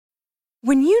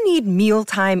When you need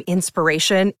mealtime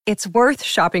inspiration, it's worth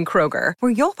shopping Kroger,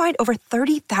 where you'll find over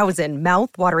 30,000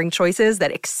 mouth-watering choices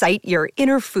that excite your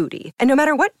inner foodie. And no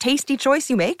matter what tasty choice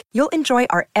you make, you'll enjoy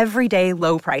our everyday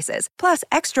low prices, plus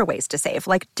extra ways to save,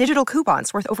 like digital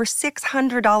coupons worth over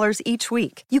 $600 each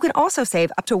week. You can also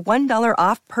save up to $1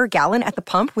 off per gallon at the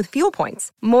pump with fuel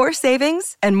points. More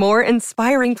savings and more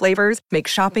inspiring flavors make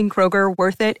shopping Kroger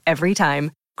worth it every time.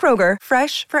 Kroger,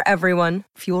 fresh for everyone.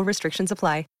 Fuel restrictions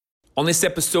apply. On this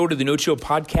episode of the No Chill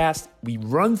Podcast, we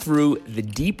run through the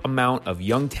deep amount of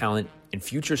young talent and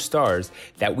future stars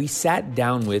that we sat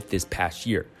down with this past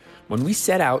year. When we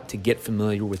set out to get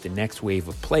familiar with the next wave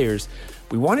of players,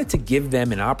 we wanted to give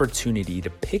them an opportunity to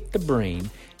pick the brain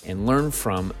and learn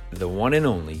from the one and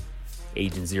only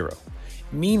Agent Zero.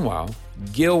 Meanwhile,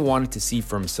 Gil wanted to see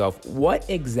for himself what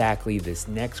exactly this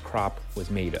next crop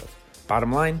was made of.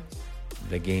 Bottom line,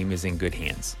 the game is in good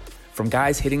hands. From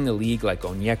guys hitting the league like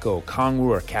Onyeka Okongwu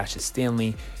or Cassius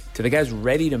Stanley, to the guys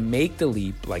ready to make the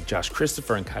leap like Josh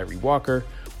Christopher and Kyrie Walker,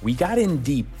 we got in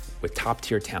deep with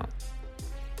top-tier talent.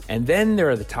 And then there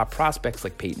are the top prospects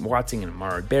like Peyton Watson and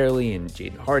Amari Barely and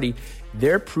Jaden Hardy.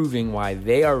 They're proving why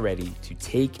they are ready to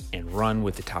take and run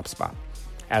with the top spot.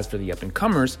 As for the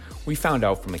up-and-comers, we found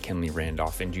out from McKinley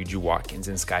Randolph and Juju Watkins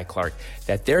and Sky Clark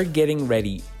that they're getting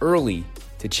ready early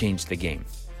to change the game.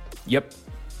 Yep,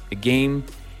 the game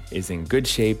is in good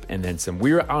shape, and then some.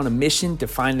 We were on a mission to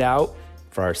find out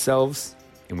for ourselves,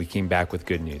 and we came back with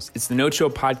good news. It's the No Chill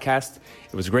Podcast.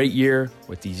 It was a great year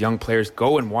with these young players.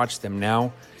 Go and watch them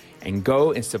now, and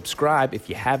go and subscribe if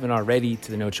you haven't already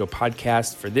to the No Chill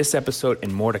Podcast for this episode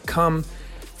and more to come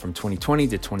from 2020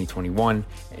 to 2021.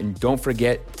 And don't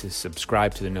forget to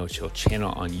subscribe to the No Chill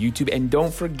channel on YouTube, and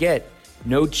don't forget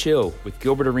No Chill with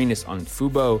Gilbert Arenas on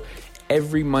Fubo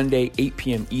every Monday, 8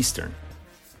 p.m. Eastern.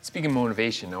 Speaking of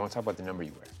motivation, I want to talk about the number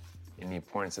you wear and the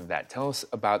importance of that. Tell us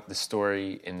about the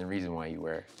story and the reason why you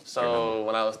wear So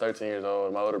when I was 13 years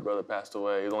old, my older brother passed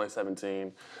away. He was only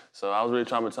 17. So I was really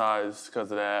traumatized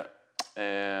because of that.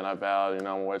 And I vowed, I'm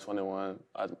going to wear 21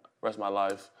 the rest of my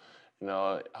life.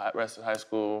 Rest of high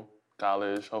school,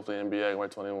 college, hopefully NBA, wear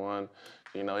 21.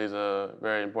 He's a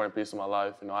very important piece of my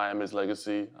life. I am his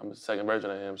legacy. I'm the second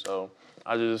version of him. So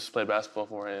I just play basketball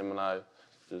for him, and I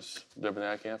just do everything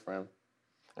I can for him.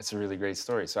 That's a really great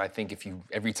story. So I think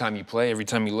every time you play, every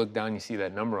time you look down, you see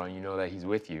that number on, you know that he's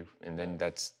with you. And then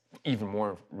that's even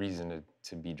more reason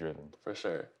to be driven. For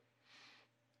sure.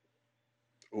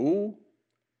 Ooh,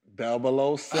 down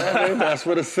below 7. That's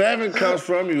where the 7 comes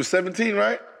from. You were 17,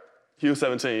 right? He was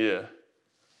 17, yeah.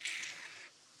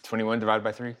 21 divided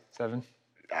by 3, 7?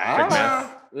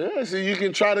 Yeah, so you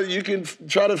can try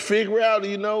to figure out,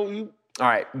 All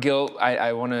right, Gil,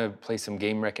 I want to play some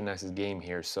game recognizes game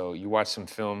here. So you watch some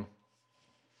film.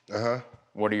 Uh-huh.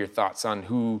 What are your thoughts on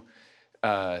who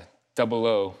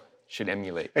 00 should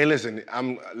emulate? Hey, listen,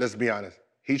 let's be honest.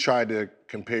 He tried to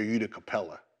compare you to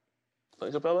Capella.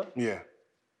 Like Capella? Yeah.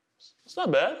 It's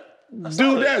not bad.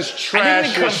 Dude, that's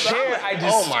trash.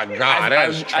 Oh my God,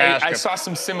 that's trash. I saw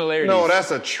some similarities. No,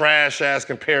 that's a trash-ass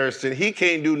comparison. He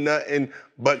can't do nothing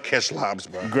but catch lobs,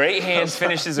 bro. Great hands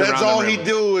finishes around That's all the he rim.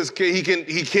 do is he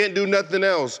can't do nothing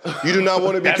else. You do not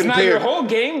want to be That's compared. not your whole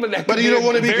game, but that. But you don't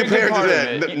want to be very compared good to part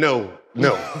of that. it. No.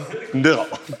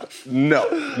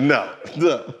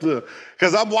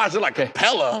 Because I'm watching like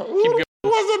Capella. Who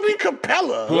wants to be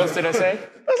Capella? Who else did I say?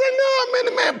 I was like, no, man,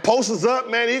 the man posts up,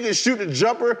 man. He can shoot the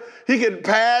jumper. He can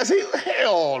pass.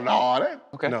 Hell no.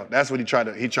 Okay. No, that's what he tried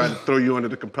to throw you under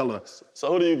the Capella.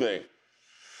 So who do you think?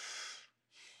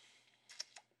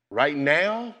 Right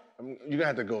now, you're going to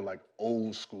have to go like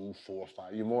old school 4 or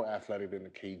 5. You're more athletic than the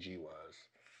KG was.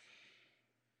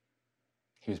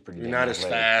 He was pretty. You're not as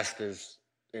fast as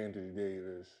Anthony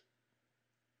Davis.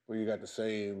 But you got the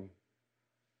same.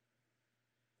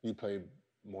 You play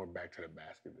more back to the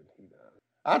basket than he does.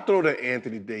 I throw to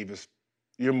Anthony Davis.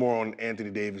 You're more on Anthony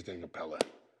Davis than Capella.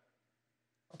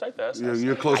 I'll take that.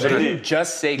 You're closer I to. didn't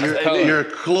just say Capella. You're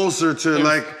closer to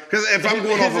because if I'm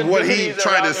going off of what he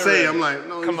tried to say, I'm like,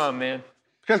 no. Come on, man.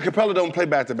 Because Capella don't play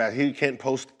back to back. He can't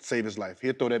post save his life.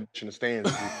 He'll throw that bitch in the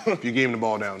stands if you gave him the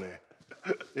ball down there.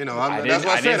 That's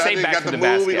what I said. didn't say I back got to the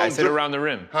move. basket. I said around the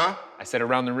rim. Huh? I said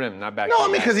around the rim, not back. No, to I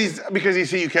the mean basket. because he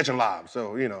see you catching lobs.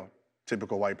 So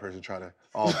typical white person try to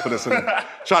put us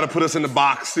in the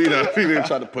box. He didn't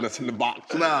try to put us in the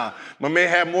box. Nah, my man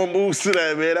had more moves to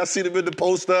that, man. I see him in the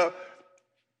post up.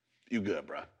 You good,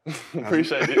 bro?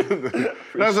 Appreciate it.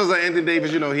 That's just like Anthony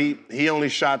Davis. He only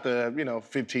shot the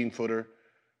 15-footer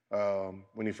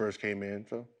when he first came in.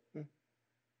 So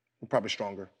probably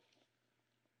stronger.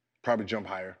 Probably jump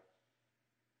higher.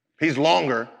 He's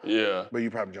longer. Yeah. But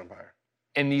you probably jump higher.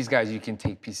 And these guys, you can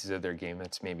take pieces of their game.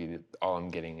 That's maybe all I'm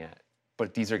getting at.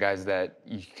 But these are guys that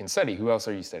you can study. Who else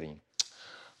are you studying?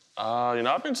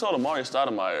 I've been told Amari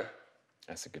Stoudemire.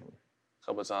 That's a good one. A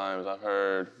couple of times. I've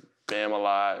heard Bam a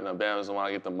lot. Bam is the one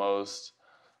I get the most.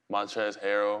 Montrezl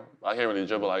Harrell. I can't really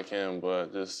dribble like him,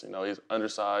 but just, he's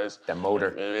undersized. That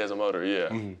motor. He has a motor, yeah.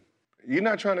 Mm-hmm. You're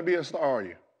not trying to be a star, are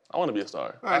you? I want to be a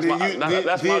star. Right, That's my goal.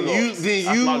 That's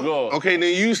my goal. Okay,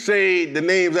 then you say the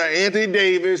names are Anthony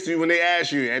Davis. When they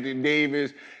ask you, Anthony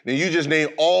Davis, then you just name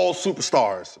all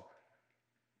superstars.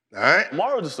 All right?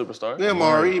 Amari was a superstar. Yeah,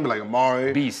 Amari. You be like,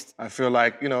 Amari. Beast. I feel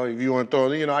like, if you want to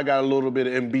throw, I got a little bit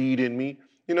of Embiid in me.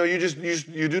 You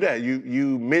do that.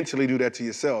 You mentally do that to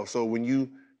yourself. So when you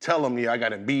tell them, I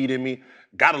got Embiid in me,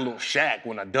 got a little Shaq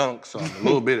when I dunk, so a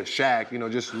little bit of Shaq,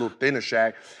 just a little thinner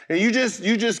Shaq. And you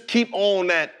just keep on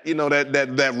that,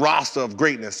 that roster of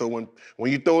greatness. So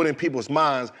when you throw it in people's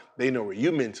minds, they know where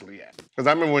you mentally at. Because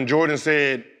I remember when Jordan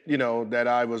said, that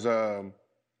I was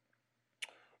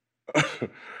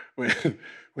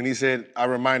when he said I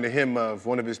reminded him of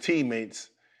one of his teammates,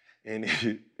 and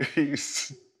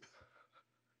he's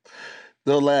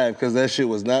don't laugh because that shit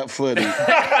was not funny.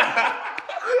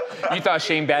 You thought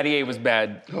Shane Battier was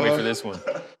bad. Wait for this one.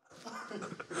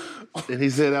 And he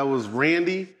said that was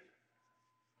Randy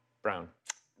Brown.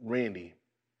 Randy.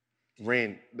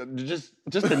 Just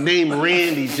the name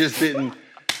Randy just didn't.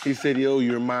 He said, "Yo,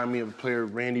 you remind me of a player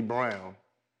Randy Brown."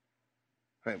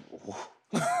 Randy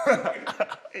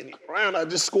Brown, I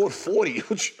just scored 40.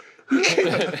 He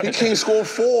can't score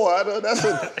 4.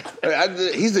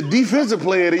 He's a defensive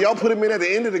player. Y'all put him in at the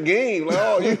end of the game.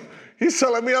 Like, he's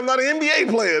telling me I'm not an NBA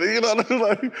player.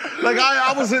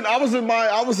 I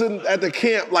was at the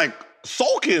camp like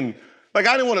sulking. Like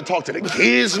I didn't want to talk to the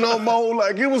kids no more.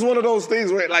 Like it was one of those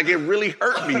things where like it really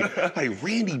hurt me. Like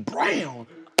Randy Brown.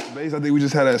 I think we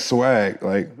just had that swag.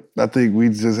 Like I think we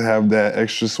just have that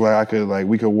extra swag.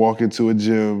 We could walk into a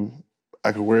gym.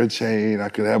 I could wear a chain, I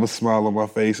could have a smile on my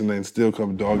face, and then still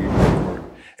come doggy work.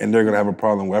 And they're gonna have a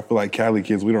problem. I feel like Cali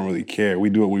kids, we don't really care.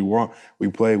 We do what we want, we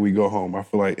play, we go home. I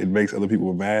feel like it makes other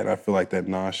people mad. I feel like that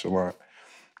nonchalant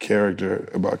character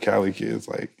about Cali kids,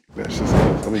 that's just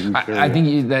us. I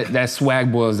think that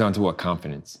swag boils down to what?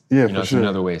 Confidence. Yeah, for sure.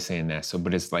 Another way of saying that.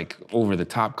 But it's like over the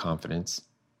top confidence.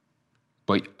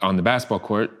 But on the basketball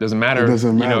court, doesn't matter. It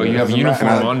doesn't matter. You have a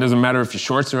uniform on. Doesn't matter if your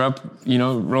shorts are up,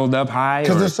 rolled up high.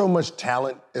 Because there's so much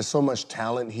talent. There's so much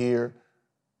talent here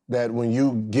that when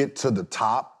you get to the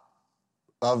top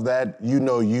of that,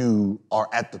 you are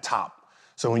at the top.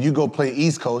 So when you go play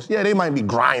East Coast, they might be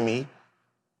grimy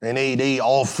and they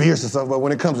all fierce and stuff, but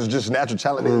when it comes to just natural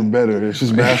talent, we're better. It's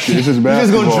just basketball. It's just You're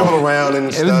basketball. just gonna dribble around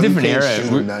and stuff. It was a different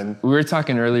era. We were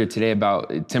talking earlier today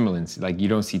about Timberlands. Like you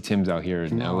don't see Timbs out here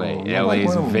in LA.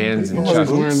 LA's Vans and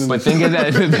Chucks. But think of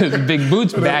that, the big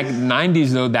boots back 90s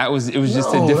though. It was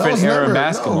just a different era of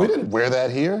basketball. No, we didn't wear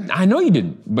that here. I know you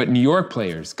didn't. But New York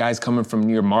players, guys coming from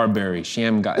near Marbury,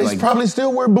 Sham guys, They probably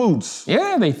still wear boots.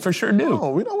 Yeah, they for sure do. No,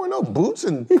 we don't wear no boots,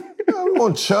 and we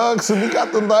want Chucks, and we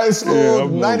got the nice little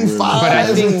 95s. But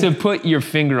I think to put your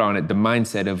finger on it, the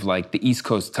mindset of like the East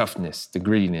Coast toughness, the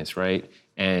grittiness, right?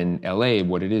 And LA,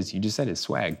 what it is, you just said is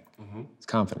swag. Mm-hmm. It's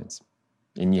confidence.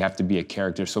 And you have to be a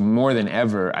character. So more than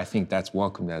ever, I think that's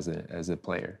welcomed as a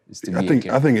player. Is to be a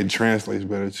character. I think it translates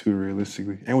better too,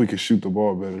 realistically. And we can shoot the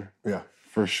ball better. Yeah.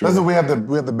 For sure. That's we have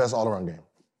the best all-around game.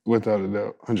 Without a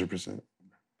doubt, 100%.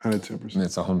 110%.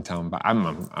 It's a hometown bias.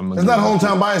 It's not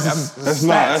hometown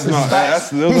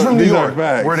bias. He's from New York,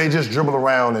 where they just dribble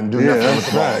around and do nothing with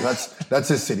the ball. That's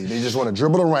his city. They just want to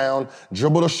dribble around,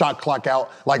 dribble the shot clock out.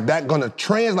 Like that gonna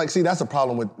translate. See, that's a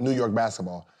problem with New York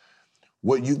basketball.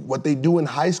 What they do in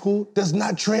high school does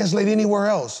not translate anywhere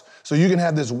else. So you can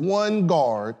have this one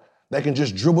guard that can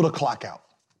just dribble the clock out.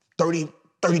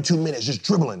 32 minutes just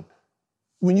dribbling.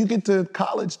 When you get to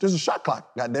college, there's a shot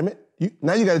clock, goddammit.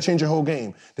 Now you got to change your whole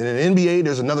game. Then in the NBA,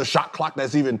 there's another shot clock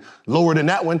that's even lower than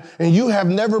that one, and you have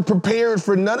never prepared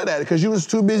for none of that because you was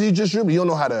too busy just dribbling. You don't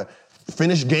know how to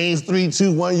finish games 3,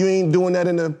 2, 1. You ain't doing that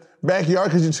in the backyard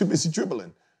because you're too busy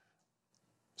dribbling.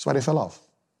 That's why they fell off.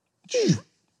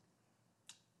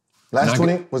 Last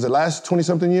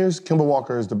 20-something years, Kemba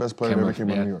Walker is the best player that ever came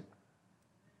out of New York.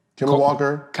 Kemba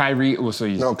Walker. Kyrie,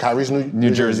 Kyrie's New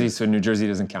Jersey, so New Jersey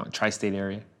doesn't count. Tri-state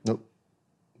area. Nope.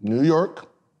 New York.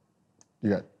 You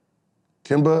got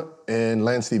Kemba and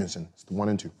Lance Stevenson. It's the 1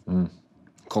 and 2.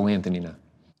 Cole Anthony now.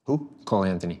 Who? Cole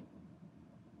Anthony.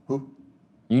 Who?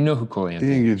 You know who Cole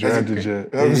Anthony He didn't get drafted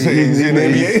yet. He's in the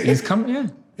NBA? He's coming, yeah.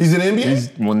 He's in the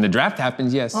NBA? When the draft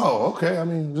happens, yes. Oh, okay. I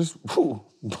mean, just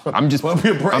I'm just bump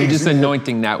your brakes. I'm just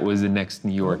anointing that was the next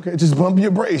New York. Okay, just bump your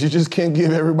brakes. You just can't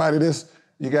give everybody this.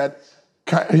 You got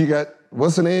You got,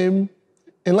 what's the name?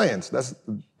 And Lance. That's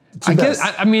I guess,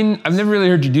 I mean, I've never really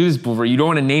heard you do this before. You don't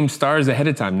want to name stars ahead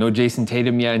of time. No Jason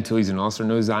Tatum yet until he's an all-star.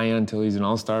 No Zion until he's an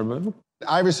all-star. But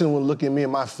Iverson would look at me in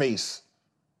my face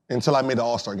until I made the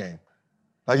all-star game.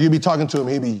 Like, you'd be talking to him,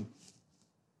 he'd be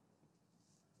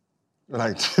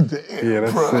like, damn, Yeah,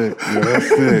 that's bro. sick. Yeah, that's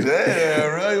sick. Damn,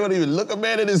 bro. You won't even look a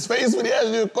man in his face when he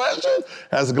asks you a question?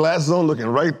 Has glasses on looking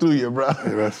right through you, bro.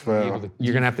 Yeah, that's foul.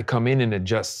 you're going to have to come in and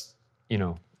adjust,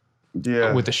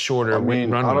 Yeah. with a shorter I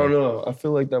mean, runway. I don't know. I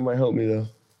feel like that might help me though.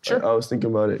 Sure. I was thinking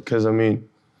about it because I mean,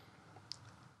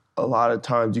 a lot of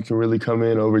times you can really come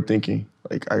in overthinking.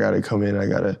 Like I gotta come in, I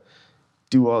gotta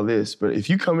do all this. But if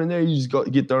you come in there, you just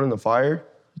get thrown in the fire.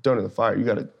 You're thrown in the fire. You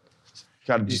gotta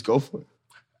just go for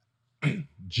it.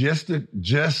 Just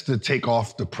to take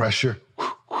off the pressure,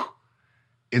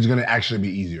 it's gonna actually be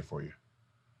easier for you.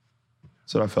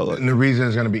 That's what I felt like. And the reason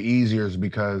it's gonna be easier is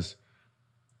because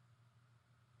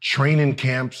training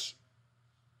camps,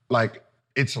 like,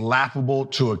 it's laughable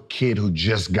to a kid who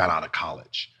just got out of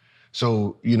college.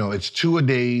 So, it's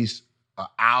 2-a-days, an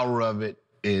hour of it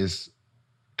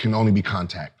can only be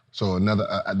contact. So the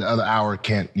other hour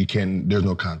there's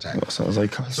no contact. Sounds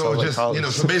like So just, college.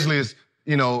 so basically it's,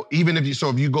 even if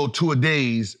you go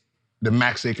 2-a-days, the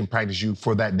max they can practice you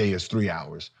for that day is 3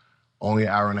 hours. Only an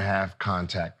hour and a half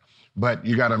contact. But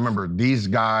you gotta remember, these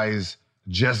guys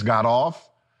just got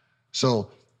off. So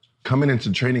coming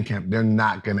into training camp, they're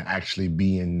not gonna actually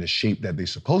be in the shape that they're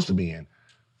supposed to be in.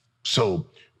 So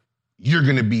you're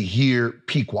gonna be here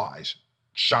peak-wise,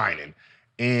 shining.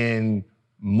 And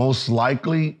most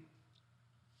likely,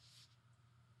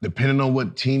 depending on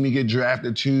what team you get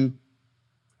drafted to,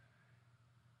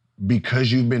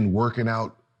 because you've been working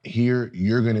out here,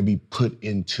 you're gonna be put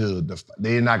into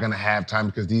they're not gonna have time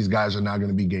because these guys are not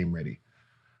gonna be game ready.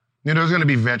 There's gonna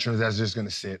be veterans that's just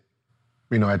gonna sit,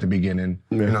 at the beginning,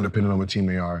 depending on what team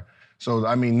they are. So,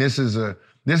 I mean, this is a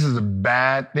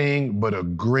bad thing, but a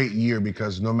great year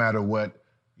because no matter what,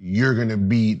 you're gonna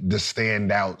be the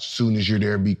standout soon as you're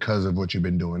there because of what you've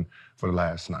been doing for the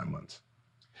last 9 months.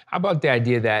 How about the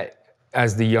idea that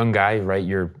as the young guy, right,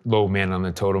 you're low man on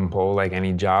the totem pole, like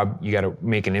any job, you got to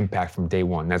make an impact from day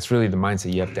one. That's really the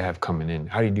mindset you have to have coming in.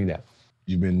 How do you do that?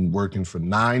 You've been working for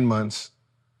 9 months,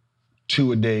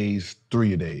 2-a-days,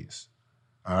 3-a-days,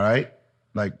 all right?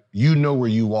 Like, you know where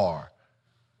you are.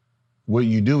 What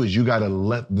you do is you got to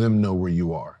let them know where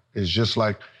you are. It's just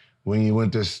like when you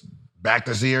went back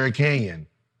to Sierra Canyon,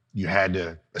 you had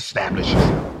to establish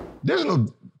yourself. There's no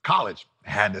college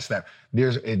had to establish.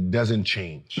 It doesn't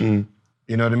change. Mm.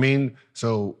 You know what I mean?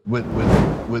 So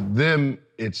with them,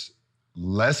 it's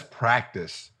less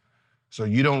practice. So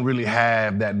you don't really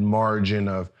have that margin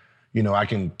of, I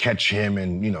can catch him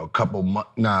in, a couple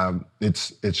months. Nah,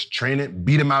 it's training,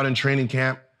 beat him out in training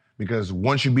camp, because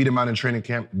once you beat him out in training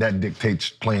camp, that dictates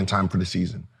playing time for the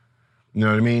season. You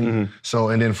know what I mean? Mm-hmm. So,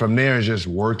 and then from there, it's just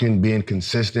working, being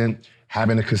consistent,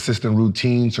 having a consistent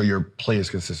routine so your play is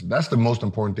consistent. That's the most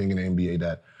important thing in the NBA,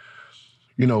 that,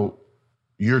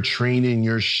 you're training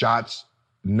your shots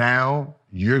now,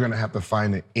 you're gonna have to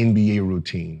find an NBA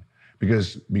routine.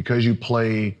 Because you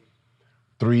play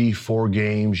 3-4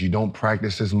 games, you don't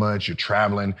practice as much, you're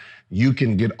traveling, you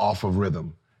can get off of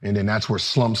rhythm. And then that's where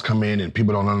slumps come in and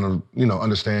people don't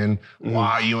understand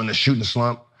why are you in the shooting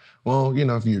slump. Well,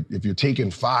 if you're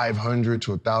taking 500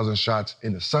 to 1,000 shots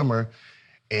in the summer,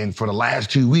 and for the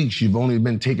last 2 weeks, you've only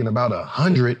been taking about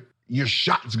 100, your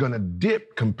shot's gonna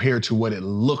dip compared to what it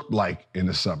looked like in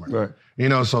the summer. Right.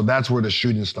 So that's where the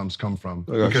shooting slumps come from.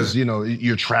 Because,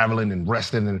 you're traveling and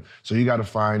resting, and so you gotta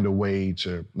find a way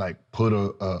to put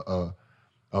a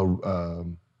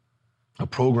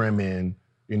program in,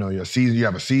 your season. You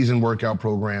have a season workout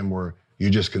program where you're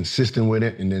just consistent with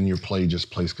it, and then your play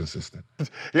just plays consistent.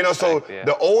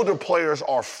 The older players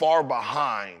are far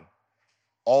behind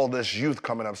all this youth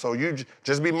coming up. So you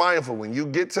just be mindful when you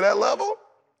get to that level.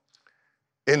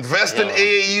 Invest in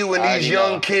AAU and these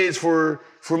young kids for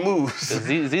moves.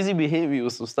 ZZ be hitting me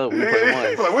with some stuff we play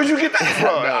once. Like, where'd you get that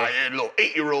from? A little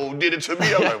 8-year-old did it to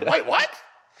me. I'm like, wait, what?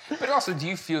 But also, do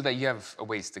you feel that you have a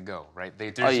ways to go, right?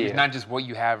 There's not just what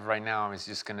you have right now is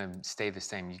just gonna stay the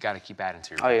same. You got to keep adding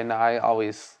to your. Oh yeah, no, I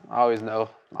always know.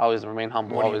 I always remain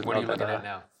humble. What are you looking at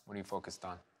now? What are you focused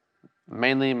on?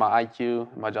 Mainly my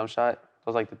IQ, my jump shot.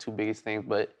 Those are the two biggest things.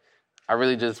 But I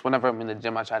really just, whenever I'm in the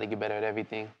gym, I try to get better at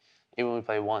everything. Even when we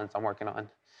play ones, I'm working on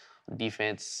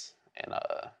defense and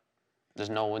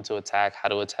just know when to attack, how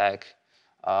to attack.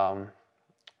 When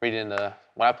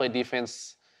I play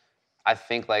defense, I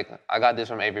think I got this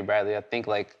from Avery Bradley. I think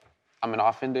I'm an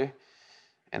offender,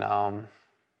 and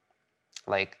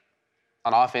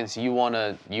on offense, you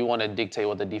wanna dictate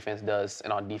what the defense does,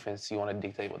 and on defense, you wanna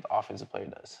dictate what the offensive player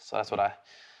does. So that's what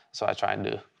I try and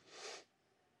do.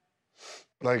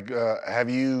 Like, have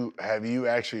you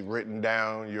actually written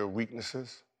down your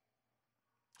weaknesses?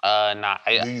 Nah.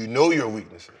 Do you know your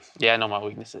weaknesses? Yeah, I know my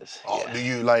weaknesses. Oh, yeah. do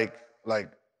you like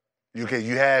you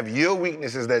have your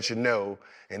weaknesses that you know,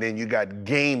 and then you got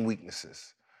game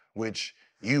weaknesses, which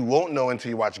you won't know until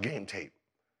you watch game tape,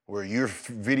 where you're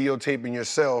videotaping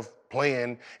yourself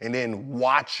playing and then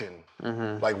watching,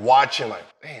 like,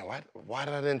 man, why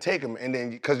did I didn't take him? And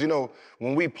then, because,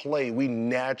 when we play, we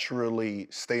naturally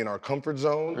stay in our comfort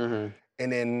zone,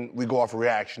 and then we go off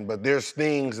reaction. But there's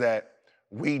things that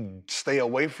we stay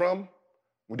away from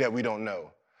that we don't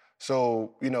know.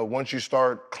 So, once you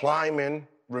start climbing,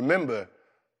 remember,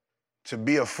 to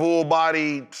be a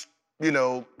full-body,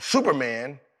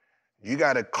 Superman, you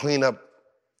got to clean up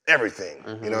everything.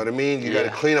 You know what I mean? You got to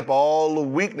clean up all the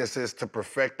weaknesses to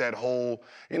perfect that whole,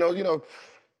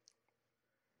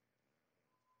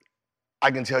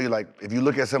 I can tell you, like, if you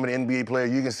look at some of the NBA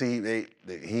players, you can see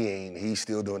he's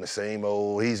still doing the same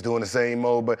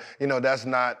old, but, that's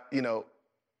not,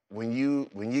 when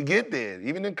you get there,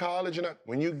 even in college,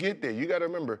 when you get there, you got to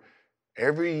remember,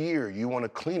 every year you want to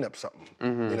clean up something.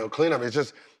 Clean up. It's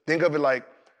just, think of it like,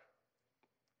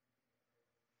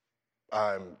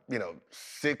 I'm,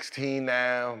 16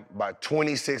 now. By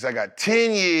 26, I got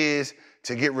 10 years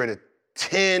to get rid of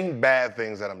 10 bad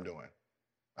things that I'm doing.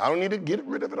 I don't need to get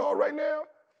rid of it all right now.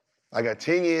 I got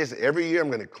 10 years. Every year I'm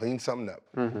going to clean something up.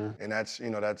 And that's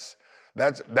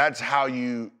how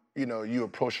you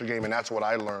approach your game. And that's what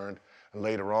I learned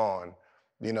later on,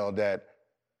 that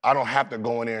I don't have to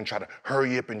go in there and try to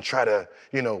hurry up and try to,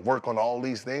 work on all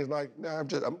these things. Like, nah, I'm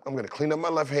going to clean up my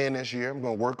left hand this year. I'm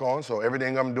going to work on. So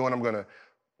everything I'm doing, I'm going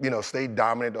to, stay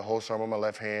dominant the whole summer on my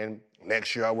left hand.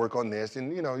 Next year I work on this.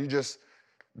 And, you just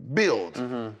build.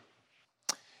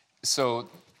 So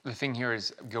the thing here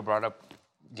is, Gil brought up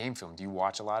game film. Do you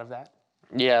watch a lot of that?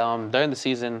 Yeah, during the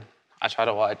season, I try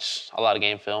to watch a lot of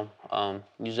game film.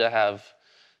 Usually I have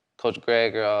Coach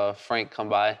Greg or Frank come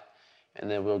by, and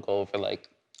then we'll go over, like,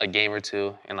 a game or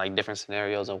two and, like, different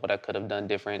scenarios of what I could have done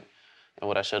different and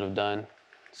what I should have done.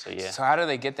 So, yeah. So how do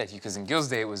they get that to you? Because in Gil's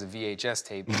day, it was a VHS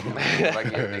tape.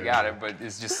 They got it, but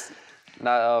it's just, you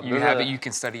have it, you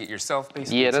can study it yourself,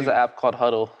 basically, Yeah, there's too? an app called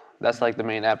Huddle. That's, like, the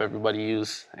main app everybody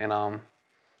use. And,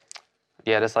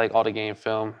 that's, like, all the game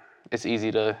film. It's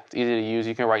easy to use.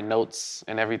 You can write notes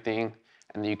and everything,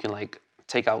 and you can, like,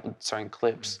 take out certain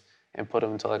clips and put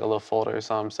them into, like, a little folder or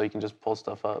something so you can just pull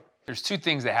stuff up. There's two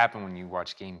things that happen when you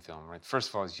watch game film, right? First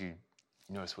of all is you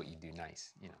notice what you do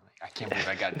nice. Like, I can't believe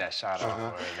I got that shot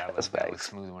off, or that was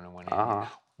smooth when it went in.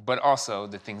 But also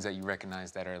the things that you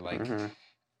recognize that are like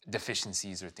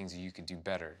deficiencies or things that you could do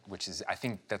better, which is, I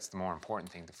think that's the more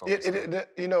important thing to focus on.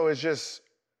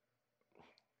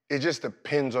 It just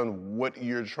depends on what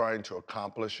you're trying to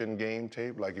accomplish in game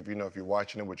tape. Like, if you're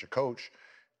watching it with your coach,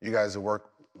 you guys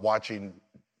watching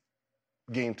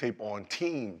game tape on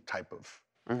team type of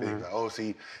things. Like, oh,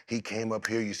 see, he came up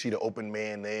here, you see the open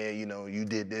man there, you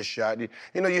did this shot. You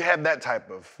have that type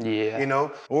of,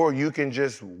 or you can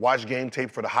just watch game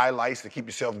tape for the highlights to keep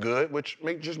yourself good, which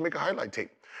just make a highlight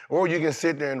tape. Or you can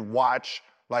sit there and watch,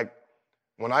 like,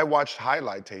 when I watched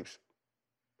highlight tapes,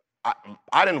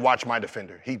 I didn't watch my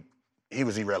defender. He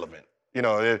was irrelevant.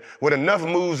 With enough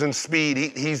moves and speed,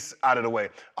 he's out of the way.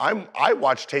 I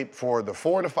watch tape for the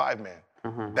 4 and the 5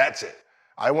 man. That's it.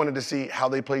 I wanted to see how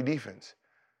they play defense.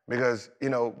 Because,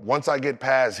 once I get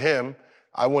past him,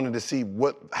 I wanted to see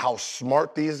how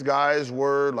smart these guys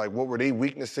were, like, what were their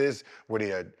weaknesses? Were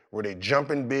they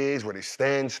jumping bigs? Were they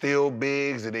stand still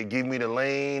bigs? Did they give me the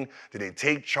lane? Did they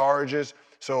take charges?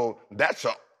 So that's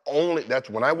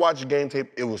when I watched game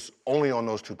tape, it was only on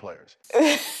those two players.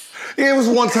 It was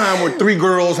one time where 3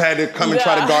 girls had to come and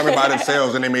try to guard me by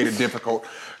themselves, and they made it difficult.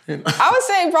 I would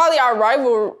say probably our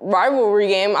rivalry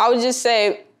game. I would just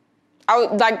say,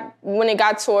 when it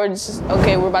got towards,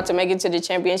 okay, we're about to make it to the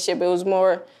championship, it was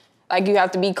more like you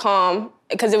have to be calm,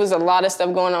 because there was a lot of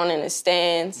stuff going on in the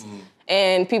stands.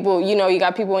 And people, you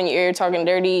got people in your ear talking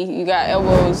dirty, you got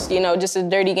elbows, just a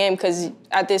dirty game, because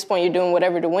at this point you're doing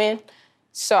whatever to win.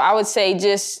 So I would say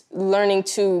just learning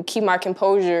to keep my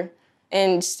composure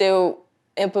and still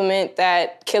implement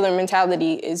that killer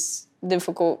mentality is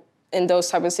difficult in those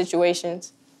type of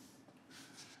situations.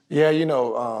 Yeah,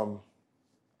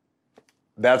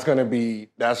 that's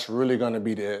really gonna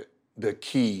be the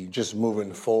key, just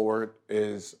moving forward,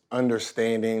 is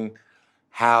understanding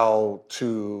how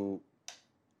to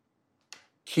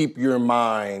keep your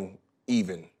mind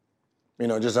even.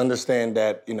 Just understand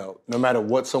that, no matter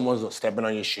what someone's stepping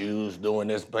on your shoes, doing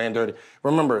this, playing dirty,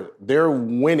 remember, they're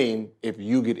winning if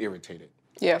you get irritated.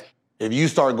 Yeah. If you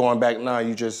start going back,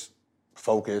 you just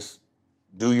focus,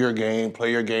 do your game,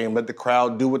 play your game, let the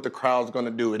crowd do what the crowd's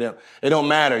gonna do. It don't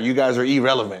matter. You guys are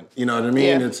irrelevant. You know what I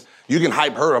mean? Yeah. You can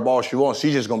hype her up all she wants.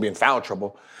 She's just gonna be in foul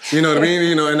trouble. You know what I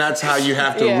mean? And that's how you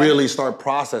have to really start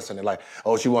processing it. Like,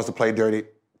 oh, she wants to play dirty.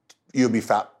 You'll be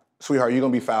fouled. Sweetheart, you're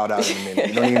gonna be fouled out in a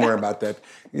minute. Don't even worry about that.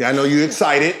 Yeah, I know you're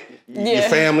excited. Your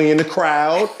family in the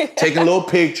crowd, taking little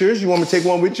pictures. You want me to take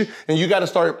one with you? And you gotta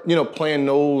start, playing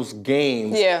those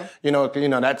games. Yeah.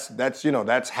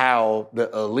 That's how the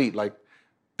elite, like,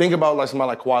 think about like somebody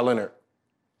like Kawhi Leonard.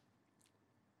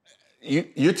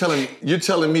 You're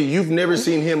telling me you've never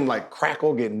seen him like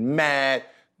crackle, get mad,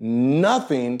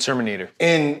 nothing. Terminator.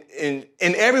 And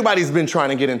everybody's been trying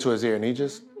to get into his ear, and he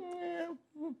just,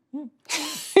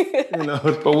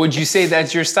 But would you say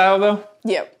that's your style though?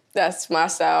 Yep, that's my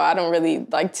style. I don't really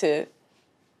like to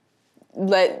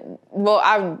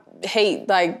I hate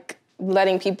like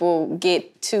letting people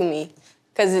get to me.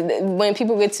 Because when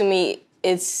people get to me,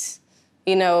 it's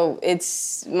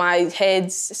my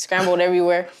head's scrambled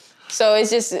everywhere. So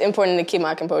it's just important to keep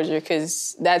my composure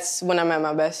because that's when I'm at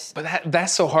my best. But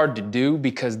that's so hard to do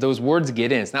because those words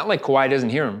get in. It's not like Kawhi doesn't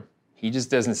hear them. He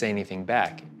just doesn't say anything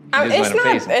back.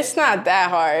 It's not that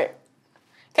hard.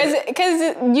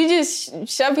 Because you just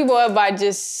shut people up by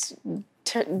just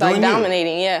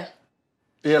dominating, yeah.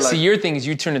 See, your thing is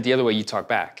you turn it the other way, you talk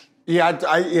back. Yeah,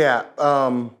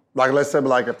 like let's say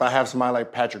like if I have somebody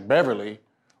like Patrick Beverly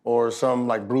or some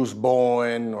like Bruce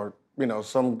Bowen or,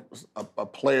 a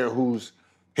player whose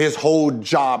his whole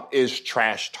job is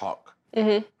trash talk.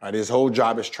 Mm-hmm. Right? His whole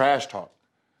job is trash talk.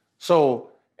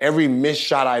 So every missed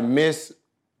shot I miss,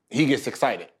 he gets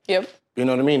excited. Yep. You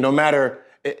know what I mean? No matter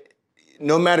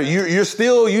you're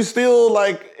still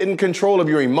like in control of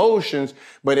your emotions,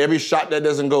 but every shot that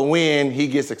doesn't go in, he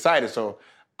gets excited. So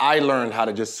I learned how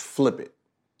to just flip it.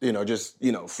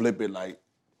 Flip it like,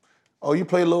 oh, you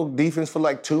play a little defense for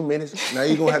like 2 minutes. Now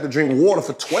you're gonna have to drink water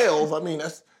for 12. I mean,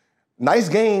 that's nice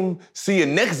game. See you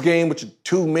next game with your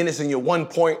 2 minutes and your 1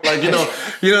 point. Like, you know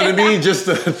what I mean? Just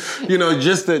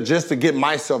to get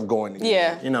myself going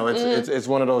again. Yeah. It's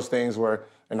one of those things where,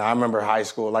 and I remember high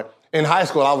school, like in high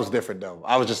school I was different though.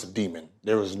 I was just a demon.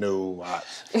 There was no,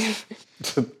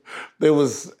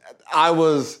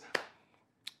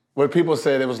 what people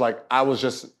said, it was like I was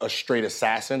just a straight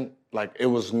assassin. Like it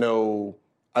was no,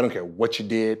 I don't care what you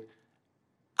did,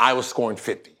 I was scoring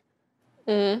 50.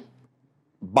 Mm-hmm.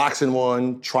 Boxing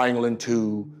 1, triangling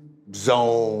 2,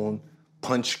 zone,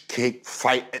 punch, kick,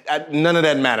 fight. None of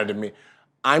that mattered to me.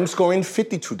 I'm scoring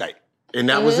 50 tonight. And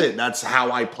that was it. That's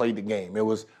how I played the game. It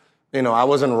was, I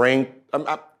wasn't ranked.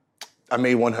 I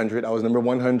made 100. I was number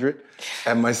 100.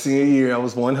 At my senior year, I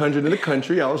was 100 in the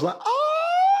country. I was like,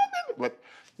 but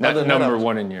number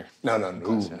one in your... No. No,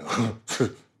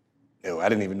 I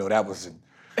didn't even know that was...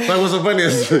 Like, what's so funny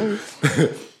is...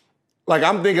 like,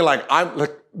 I'm thinking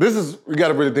we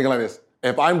gotta really think like this.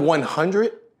 If I'm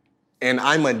 100 and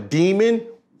I'm a demon,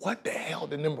 what the hell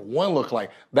did number 1 look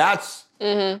like? That's...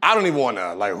 I don't even want to,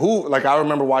 I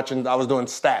remember watching, I was doing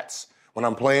stats when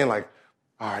I'm playing, like,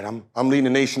 all right, I'm leading the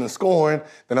nation in scoring.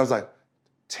 Then I was like,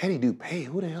 Teddy Dupay,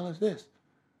 who the hell is this?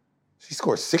 She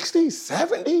scored 60,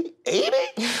 70, 80?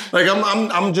 Like,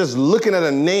 I'm just looking at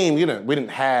a name. We didn't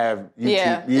have YouTube.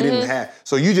 Yeah. You didn't have,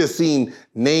 so you just seen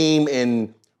name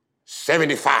in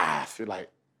 75. You're like,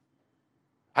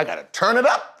 I gotta turn it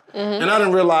up. And I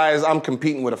didn't realize I'm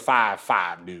competing with a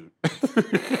 5'5" dude.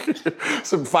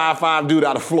 Some 5'5" dude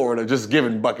out of Florida just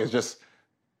giving buckets, just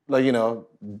like,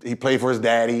 he played for his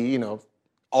daddy,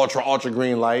 ultra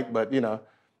green light,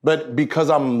 but because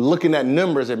I'm looking at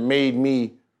numbers, it made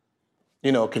me,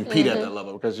 compete at that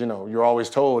level because, you're always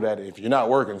told that if you're not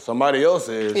working, somebody else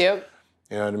is. Yep.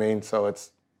 You know what I mean? So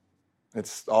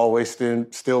it's always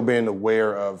still being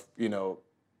aware of,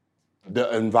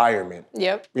 the environment.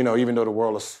 Yep. Even though the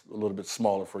world is a little bit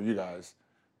smaller for you guys,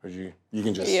 because you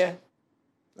can just,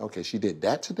 okay, she did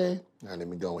that today. Now let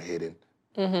me go ahead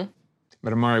and.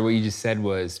 But Amari, what you just said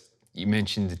was, you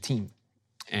mentioned the team.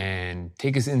 And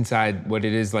take us inside what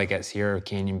it is like at Sierra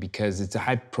Canyon, because it's a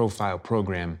high-profile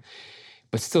program.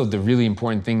 But still, the really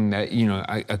important thing that,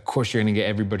 of course you're gonna get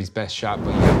everybody's best shot,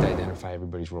 but you have to identify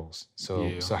everybody's roles. So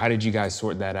how did you guys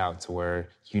sort that out to where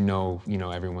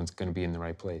everyone's gonna be in the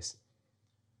right place?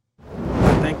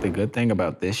 I think the good thing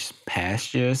about this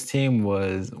past year's team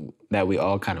was that we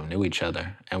all kind of knew each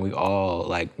other and we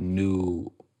all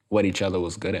knew what each other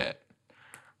was good at.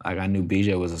 Like I knew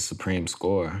BJ was a supreme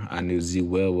scorer. I knew Z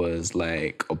Will was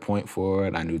like a point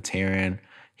forward. I knew Taryn,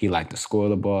 he liked to score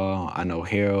the ball. I know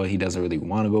Harold, he doesn't really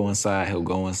want to go inside. He'll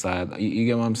go inside. You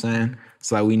get what I'm saying?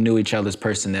 So like we knew each other's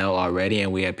personnel already,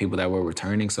 and we had people that were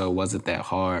returning, so it wasn't that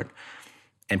hard.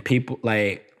 And people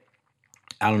like,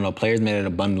 I don't know, players made it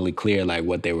abundantly clear like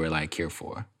what they were like here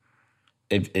for.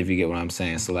 If you get what I'm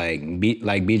saying. So like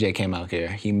BJ came out here,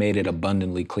 he made it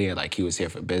abundantly clear like he was here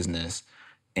for business.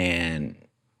 And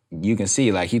you can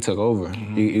see like he took over.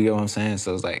 Mm-hmm. You get what I'm saying?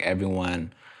 So it's like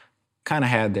everyone kind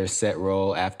of had their set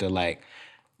role after like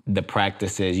the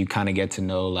practices. You kind of get to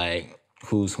know like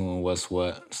who's who and what's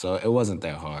what. So it wasn't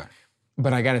that hard.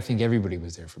 But I gotta think everybody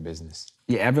was there for business.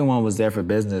 Yeah, everyone was there for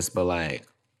business, but like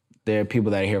there are people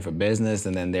that are here for business,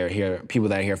 and then there are people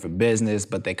that are here for business,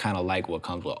 but they kind of like what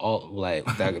comes with all, like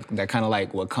that kind of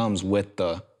like what comes with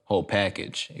the whole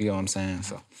package. You know what I'm saying?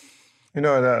 So, you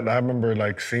know, I remember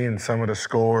like seeing some of the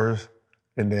scores,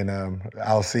 and then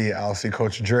I'll see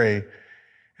Coach Dre,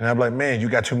 and I'm like, man, you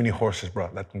got too many horses, bro.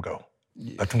 Let them go.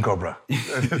 Yeah. Let them go, bro.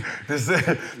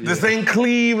 This ain't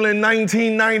Cleveland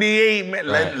 1998, man.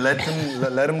 Right.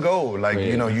 Let them go. Like,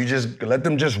 you know, you just let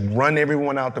them just run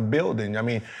everyone out the building. I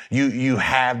mean, you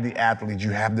have the athletes,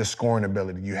 you have the scoring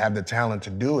ability, you have the talent to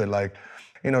do it. Like,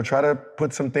 you know, try to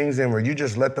put some things in where you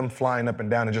just let them flying up and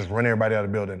down and just run everybody out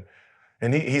of the building.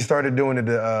 And he started doing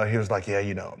it. He was like,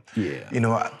 you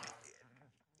know,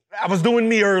 I was doing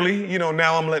me early, you know,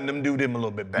 now I'm letting them do them a little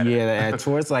bit better. Yeah,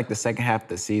 towards like the second half of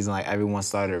the season, like everyone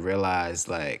started to realize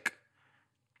like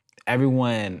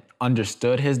everyone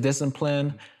understood his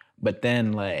discipline, but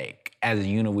then like as a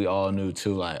unit, we all knew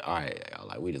too, like, all right,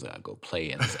 like we just gotta go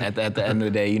play. And at the end of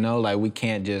the day, you know, like we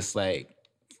can't just like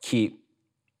keep,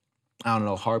 I don't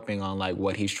know, harping on like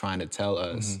what he's trying to tell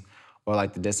us. Mm-hmm. Or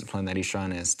like the discipline that he's trying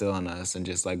to instill in us and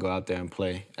just like go out there and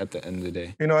play at the end of the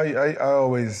day. You know, I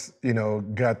always, you know,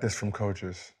 got this from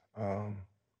coaches. No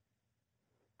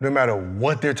matter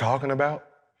what they're talking about,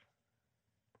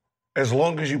 as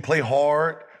long as you play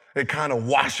hard, it kind of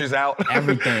washes out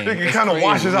everything. It kind of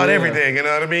washes out everything, you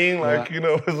know what I mean? Like, you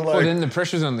know, it's like... Well, then the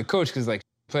pressure's on the coach because like,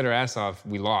 played our ass off,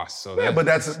 we lost. So yeah, but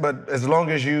as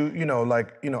long as you know,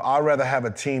 like, you know, I'd rather have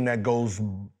a team that goes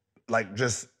like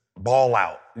just ball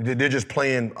out. They're just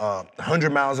playing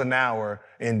 100 miles an hour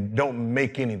and don't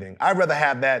make anything. I'd rather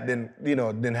have that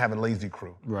than have a lazy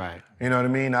crew. Right. You know what I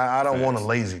mean? I don't want a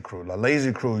lazy crew. A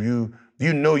lazy crew,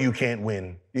 you know you can't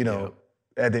win. You know,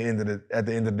 at the end of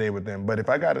the day with them. But if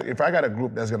I got a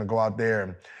group that's gonna go out there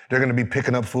and they're gonna be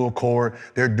picking up full court,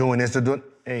 they're doing this, they're doing.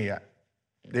 Hey,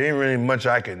 there ain't really much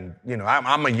I can. You know,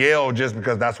 I'm a yell just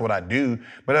because that's what I do.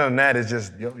 But other than that, it's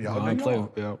just y'all play.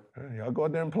 Y'all go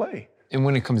out there and play. And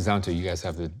when it comes down to it, you guys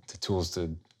have the tools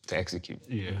to execute,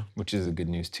 which is a good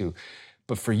news too.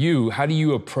 But for you, how do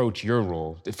you approach your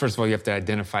role? First of all, you have to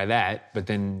identify that, but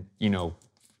then, you know,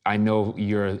 I know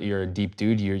you're a deep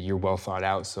dude, you're well thought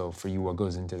out, so for you, what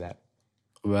goes into that?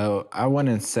 Well, I went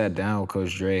and sat down with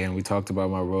Coach Dre and we talked about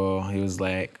my role. He was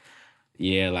like,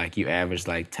 yeah, like you averaged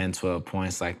like 10, 12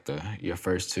 points like your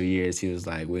first 2 years. He was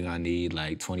like, we're gonna need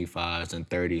like 25s and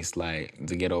 30s like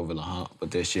to get over the hump. But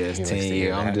this year's 10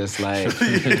 year, I'm just like,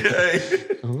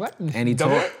 what? And he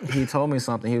told me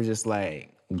something. He was just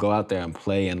like, go out there and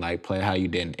play how you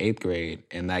did in 8th grade.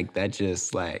 And like that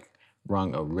just like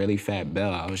rung a really fat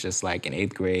bell. I was just like in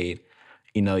 8th grade,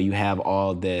 you know, you have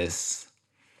all this,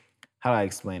 how do I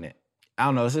explain it? I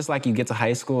don't know, it's just like you get to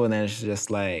high school and then it's just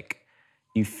like,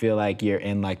 you feel like you're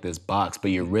in like this box,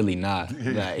 but you're really not.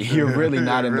 Like, you're really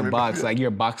not in the box. Like you're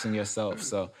boxing yourself.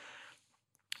 So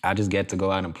I just get to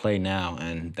go out and play now,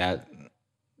 and that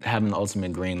having the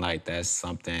ultimate green light, that's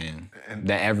something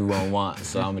that everyone wants.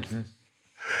 So I'm.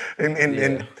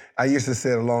 And I used to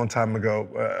say it a long time ago.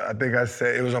 I think I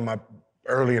said it was on my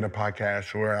early in the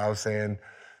podcast where I was saying,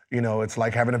 you know, it's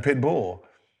like having a pit bull.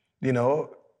 You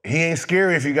know, he ain't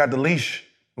scary if you got the leash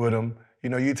with him. You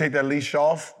know, you take that leash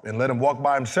off and let him walk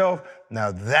by himself,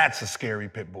 now that's a scary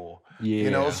pit bull. Yeah.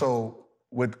 You know, so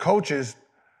with coaches,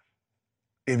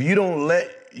 if you don't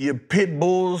let your pit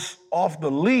bulls off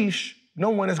the leash, no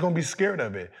one is gonna be scared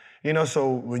of it. You know, so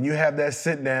when you have that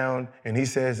sit down and he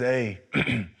says, hey,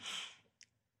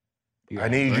 I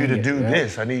need you to do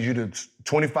this. I need you to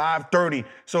 25, 30.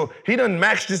 So he done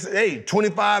maxed this, hey,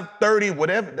 25, 30,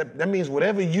 whatever. That means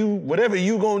whatever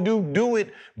you gonna do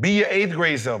it. Be your 8th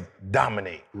grade self.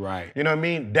 Dominate. Right. You know what I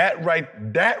mean? That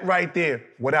right there,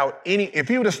 without any, if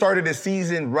he would have started the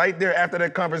season right there after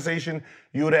that conversation,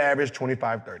 you would have averaged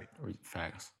 25, 30.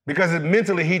 Facts. Because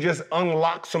mentally, he just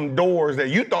unlocked some doors that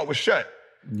you thought was shut.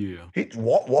 Yeah. He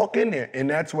walk in there. And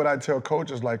that's what I tell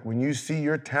coaches, like when you see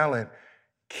your talent,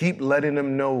 keep letting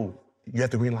them know you have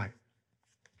the green light.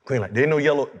 Green light. There's no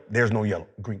yellow. There's no yellow.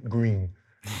 Green.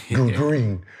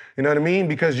 green. You know what I mean?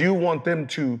 Because you want them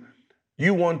to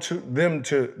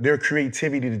their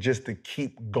creativity to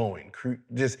keep going.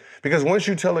 Just because once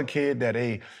you tell a kid that,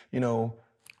 hey,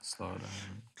 slow down.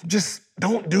 Just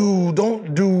don't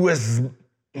do as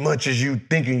much as you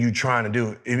thinking you trying to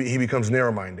do. He becomes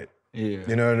narrow-minded. Yeah.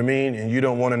 You know what I mean? And you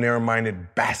don't want a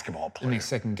narrow-minded basketball player. And they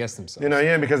second guess themselves.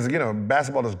 Because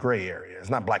basketball is gray area. It's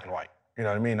not black and white. You know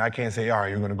what I mean? I can't say, all right,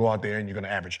 you're gonna go out there and you're gonna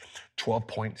average 12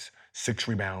 points, 6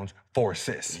 rebounds, 4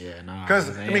 assists. Yeah, nah.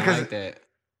 Because like that.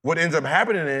 What ends up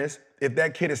happening is, if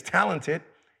that kid is talented,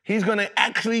 he's gonna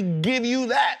actually give you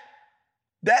that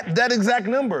exact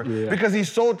number. Yeah. Because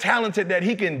he's so talented that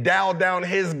he can dial down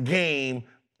his game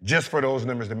just for those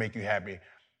numbers to make you happy.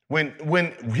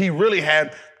 When he really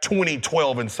had 20,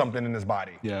 12 and something in his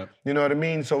body. Yeah. You know what I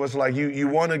mean? So it's like you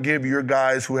want to give your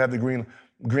guys who have the green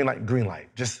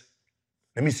light. Just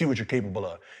let me see what you're capable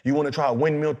of. You want to try a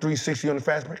windmill 360 on the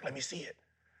fast break? Let me see it.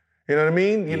 You know what I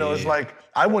mean? It's like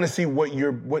I want to see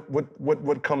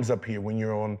what comes up here when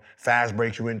you're on fast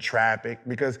breaks, you're in traffic,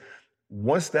 because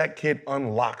once that kid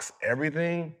unlocks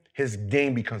everything, his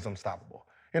game becomes unstoppable.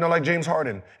 Like James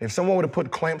Harden. If someone would have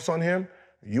put clamps on him,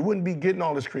 you wouldn't be getting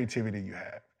all this creativity you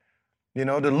have.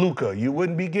 The Luka, you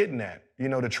wouldn't be getting that. The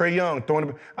Trae Young throwing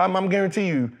it. I'm guarantee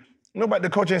you, nobody. The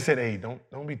coach ain't said, "Hey, don't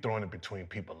be throwing it between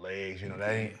people's legs." That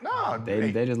ain't. No,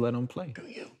 they just let him play. Do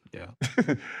you? Yeah.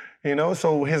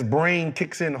 So his brain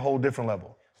kicks in a whole different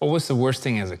level. Well, what's the worst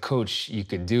thing as a coach you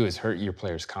could do is hurt your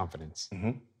players' confidence.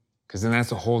 Because then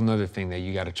that's a whole nother thing that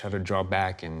you got to try to draw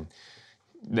back, and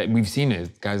that we've seen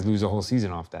it. Guys lose a whole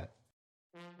season off that.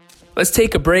 Let's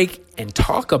take a break and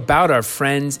talk about our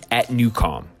friends at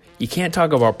NuCalm. You can't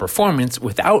talk about performance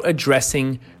without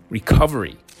addressing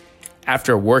recovery.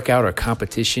 After a workout or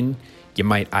competition, you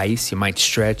might ice, you might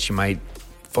stretch, you might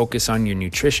focus on your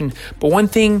nutrition. But one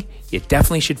thing you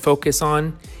definitely should focus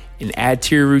on and add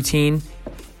to your routine,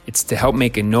 it's to help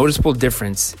make a noticeable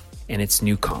difference, and it's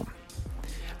NuCalm.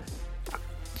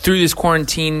 Through this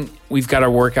quarantine, we've got our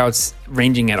workouts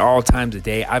ranging at all times of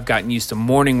day. I've gotten used to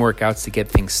morning workouts to get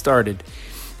things started.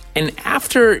 And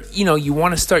after, you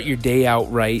want to start your day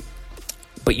out right,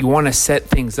 but you want to set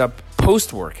things up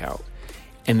post-workout.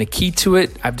 And the key to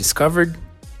it, I've discovered,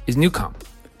 is NuCalm.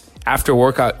 After a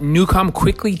workout, NuCalm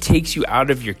quickly takes you out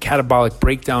of your catabolic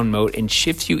breakdown mode and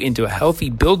shifts you into a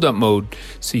healthy build-up mode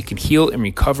so you can heal and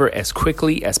recover as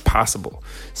quickly as possible,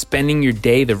 spending your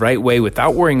day the right way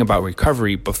without worrying about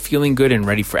recovery, but feeling good and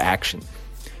ready for action.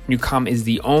 NuCalm is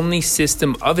the only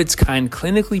system of its kind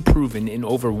clinically proven in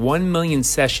over 1 million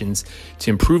sessions to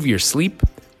improve your sleep,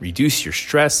 reduce your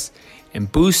stress,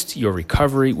 and boost your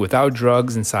recovery without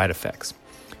drugs and side effects.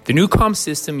 The NuCalm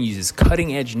system uses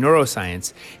cutting-edge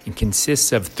neuroscience and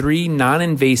consists of 3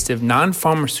 non-invasive,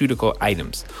 non-pharmaceutical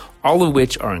items, all of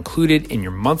which are included in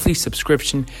your monthly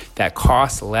subscription that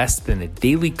costs less than a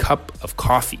daily cup of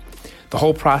coffee. The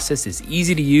whole process is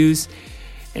easy to use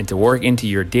and to work into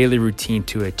your daily routine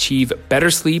to achieve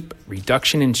better sleep,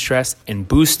 reduction in stress, and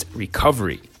boost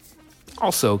recovery.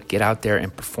 Also, get out there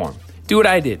and perform. Do what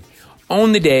I did.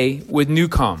 Own the day with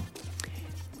NuCalm.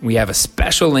 We have a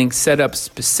special link set up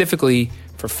specifically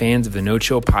for fans of the No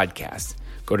Chill podcast.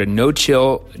 Go to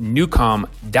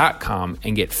NoChillNuCalm.com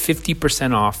and get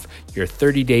 50% off your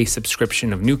 30-day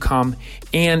subscription of NuCalm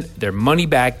and their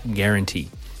money-back guarantee.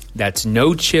 That's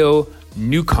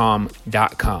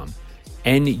NoChillNuCalm.com.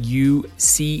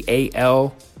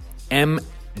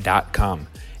 NuCalm.com.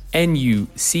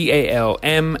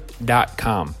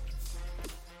 NuCalm.com.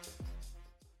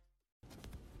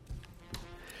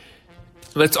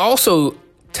 Let's also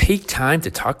take time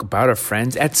to talk about our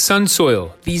friends at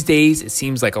Sunsoil. These days, it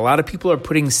seems like a lot of people are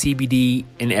putting CBD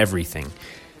in everything.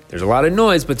 There's a lot of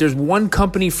noise, but there's one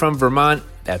company from Vermont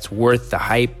that's worth the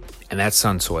hype, and that's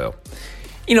Sunsoil.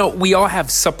 We all have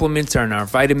supplements and our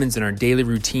vitamins in our daily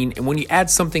routine, and when you add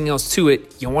something else to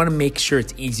it, you want to make sure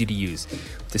it's easy to use.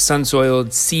 The Sunsoil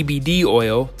CBD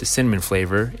oil, the cinnamon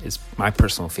flavor, is my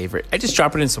personal favorite. I just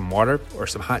drop it in some water or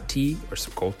some hot tea or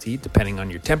some cold tea, depending on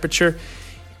your temperature.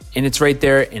 And it's right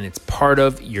there, and it's part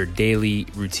of your daily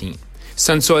routine.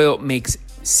 Sunsoil makes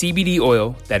CBD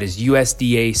oil that is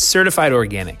USDA certified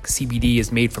organic. CBD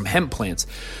is made from hemp plants.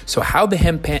 So how the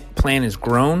hemp plant is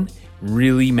grown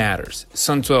really matters.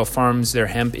 Sunsoil farms their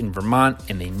hemp in Vermont,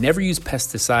 and they never use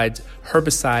pesticides,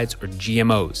 herbicides, or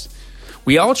GMOs.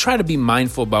 We all try to be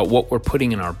mindful about what we're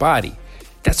putting in our body.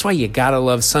 That's why you gotta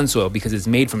love Sunsoil, because it's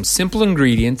made from simple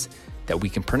ingredients that we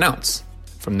can pronounce,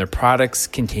 from their products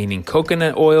containing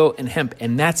coconut oil and hemp,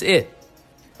 and that's it.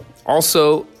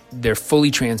 Also, they're fully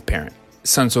transparent.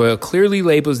 Sunsoil clearly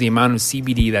labels the amount of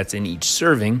CBD that's in each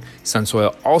serving.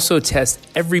 Sunsoil also tests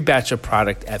every batch of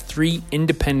product at 3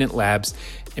 independent labs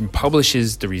and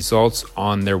publishes the results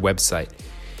on their website.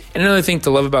 And another thing to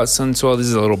love about Sunsoil, this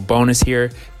is a little bonus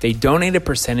here, they donate a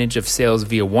percentage of sales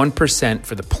via 1%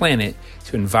 for the planet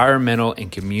to environmental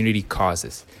and community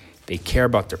causes. They care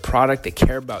about their product, they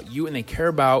care about you, and they care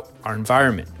about our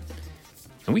environment.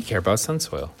 And we care about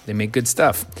Sunsoil. They make good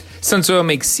stuff. Sunsoil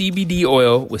makes CBD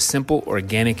oil with simple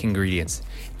organic ingredients.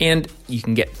 And you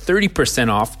can get 30%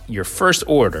 off your first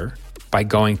order by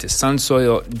going to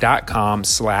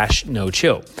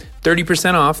sunsoil.com/nochill.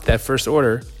 30% off that first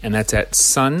order, and that's at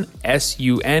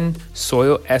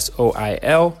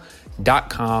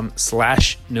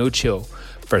sunsoil.com/nochill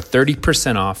for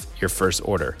 30% off your first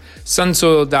order.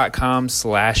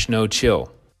 sunsoil.com/nochill.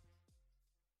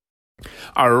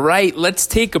 All right, let's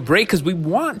take a break because we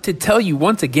want to tell you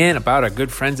once again about our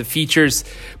good friends at Features.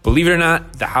 Believe it or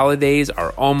not, the holidays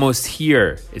are almost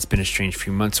here. It's been a strange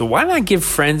few months, so why not give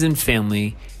friends and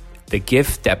family the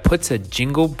gift that puts a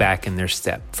jingle back in their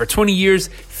step? For 20 years,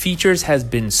 Features has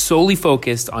been solely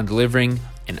focused on delivering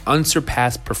an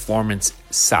unsurpassed performance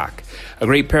sock. A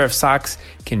great pair of socks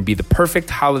can be the perfect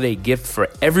holiday gift for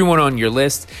everyone on your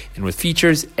list. And with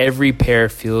Features, every pair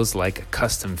feels like a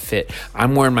custom fit.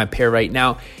 I'm wearing my pair right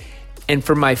now. And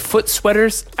for my foot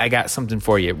sweaters, I got something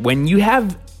for you. When you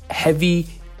have heavy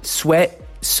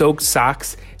sweat-soaked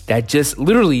socks that just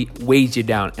literally weighs you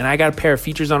down. And I got a pair of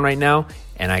Features on right now.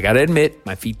 And I got to admit,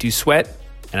 my feet do sweat.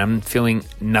 And I'm feeling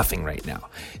nothing right now.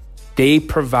 They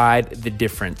provide the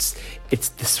difference. It's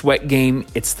the sweat game.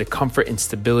 It's the comfort and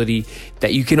stability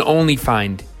that you can only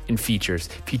find in Features.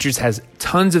 Features has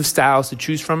tons of styles to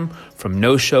choose from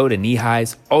no-show to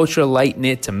knee-highs, ultra-light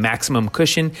knit to maximum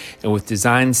cushion, and with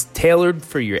designs tailored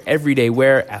for your everyday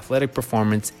wear, athletic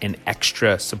performance, and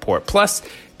extra support. Plus,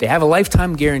 they have a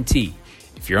lifetime guarantee.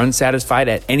 If you're unsatisfied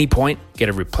at any point, get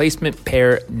a replacement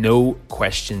pair, no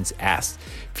questions asked.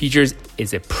 Features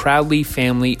is a proudly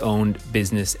family-owned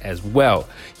business as well.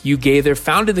 Hugh Gaither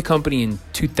founded the company in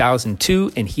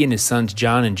 2002, and he and his sons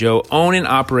John and Joe own and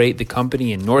operate the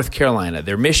company in North Carolina.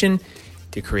 Their mission,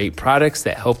 to create products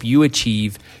that help you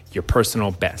achieve your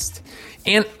personal best.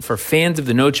 And for fans of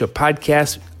the No Chill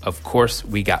podcast, of course,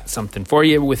 we got something for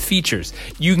you with Features.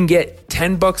 You can get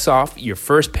 $10 off your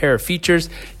first pair of Features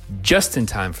just in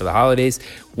time for the holidays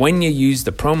when you use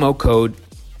the promo code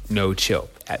NOCHILL.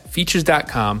 At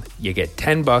Features.com, you get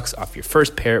 $10 off your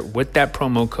first pair with that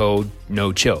promo code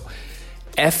NOCHILL.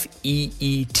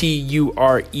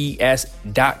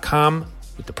 FEETURES.com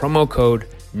with the promo code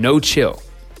NOCHILL.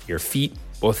 Your feet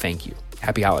will thank you.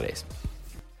 Happy holidays.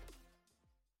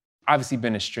 Obviously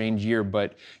been a strange year,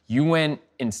 but you went,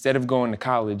 instead of going to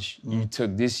college, you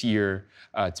took this year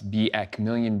to be at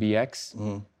Chameleon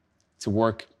BX to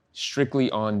work strictly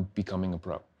on becoming a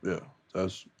pro. Yeah,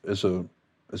 it's a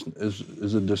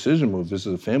decision move. This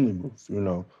is a family move. You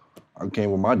know, I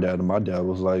came with my dad, and my dad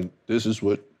was like, "This is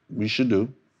what we should do.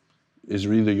 It's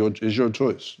your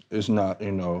choice. It's not,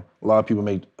 you know, a lot of people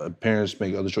parents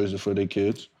make other choices for their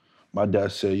kids. My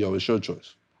dad said, "Yo, it's your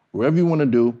choice. Whatever you want to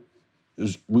do,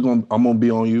 I'm gonna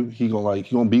be on you. He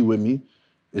gonna be with me.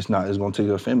 It's gonna take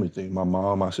a family thing. My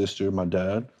mom, my sister, my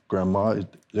dad, grandma,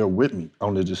 they're with me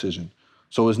on the decision.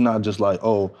 So it's not just like,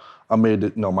 oh, my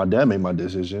dad made my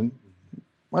decision.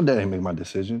 My dad didn't make my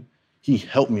decision. He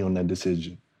helped me on that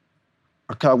decision.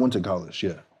 I went to college,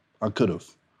 yeah, I could have.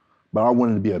 But I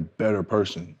wanted to be a better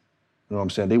person. You know what I'm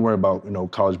saying? They worry about,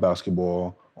 college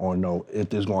basketball or if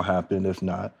this gonna happen, if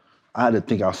not. I had to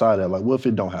think outside that, like, what if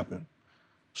it don't happen?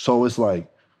 So it's like,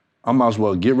 I might as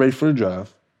well get ready for the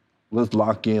draft. Let's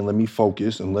lock in, let me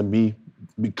focus, and let me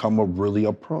become a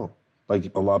pro.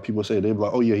 Like a lot of people say, they be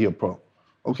like, oh yeah, he a pro.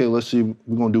 Okay, let's see,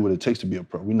 we're gonna do what it takes to be a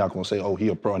pro. We're not gonna say, oh, he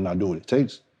a pro and not do what it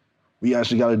takes. We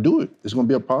actually gotta do it. It's gonna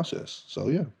be a process, so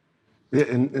yeah. Yeah,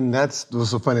 and that's what's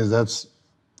so funny is that's,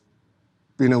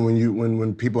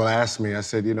 when people ask me, I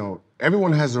said,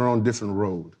 everyone has their own different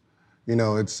road.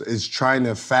 It's trying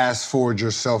to fast forward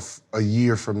yourself a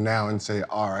year from now and say,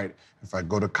 all right, if I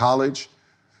go to college,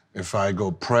 if I go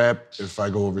prep, if I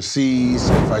go overseas,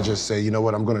 if I just say, you know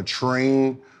what, I'm gonna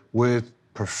train with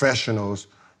professionals,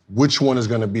 which one is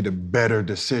gonna be the better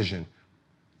decision?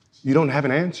 You don't have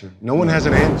an answer. No one has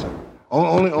an answer.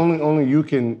 Only you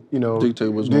can,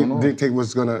 dictate what's going on. Dictate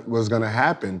what's gonna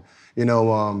happen.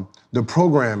 The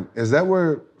program, is that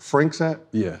where Frank's at?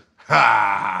 Yeah.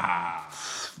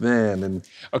 Man.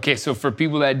 Okay, so for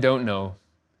people that don't know,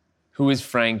 who is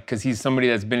Frank? Because he's somebody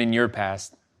that's been in your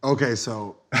past. Okay,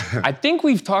 so. I think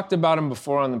we've talked about him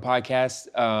before on the podcast,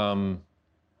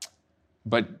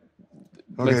 but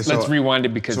Okay, let's rewind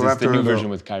it because it's the new version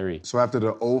with Kyrie. So after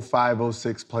the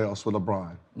 05-06 playoffs with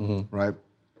LeBron, right?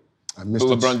 I missed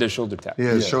But LeBron did shoulder tap.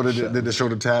 Yeah, did the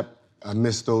shoulder tap. I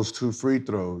missed those 2 free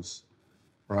throws,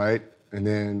 right? And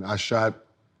then I shot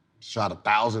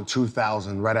 1,000,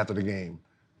 2,000 right after the game,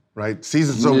 right?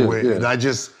 Season's over with. And I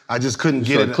just couldn't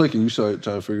get it. Clicking. You started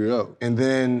trying to figure it out. And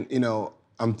then,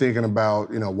 I'm thinking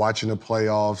about, watching the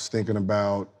playoffs, thinking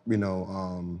about,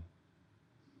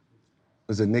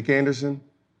 was it Nick Anderson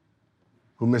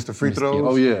who missed the free throws?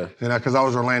 Oh, yeah. And because I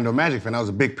was Orlando Magic fan, I was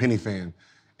a big Penny fan.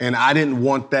 And I didn't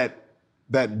want that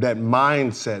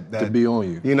mindset to be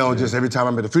on you. Just every time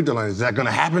I'm at the free throw line, is that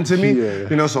gonna happen to me?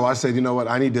 Yeah. So I said, you know what,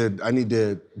 I need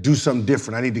to do something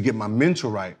different. I need to get my mental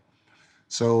right.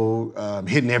 So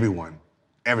hitting everyone.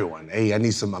 Hey, I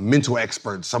need a mental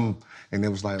expert. And it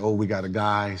was like, oh, we got a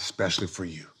guy especially for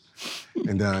you.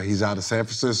 And he's out of San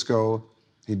Francisco.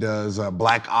 He does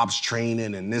black ops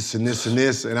training and this and this and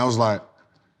this. And I was like,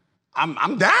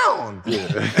 I'm down. Yeah.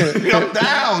 I'm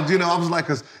down. I was like,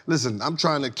 'cause listen, I'm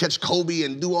trying to catch Kobe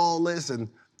and do all this. And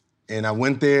I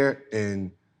went there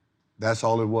and that's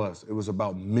all it was. It was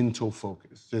about mental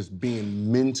focus, just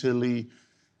being mentally,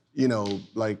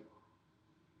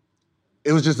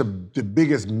 it was just the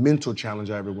biggest mental challenge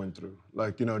I ever went through.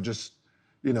 Like, we're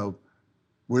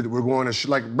going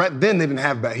to, right then he didn't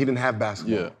have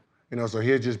basketball. Yeah. So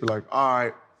he'd just be like,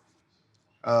 all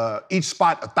right, each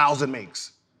spot 1,000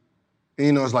 makes.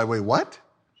 And it's like, wait, what?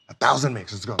 1,000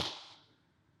 makes, let's go.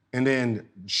 And then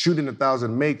shooting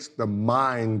 1,000 makes, the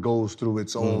mind goes through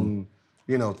its own,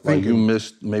 thinking. Like you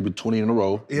missed maybe 20 in a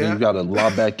row, then you got to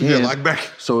lock back in. Yeah, lock back.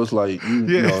 So it's like,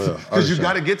 because you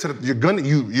got to get to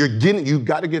you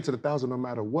got to get to the 1,000 no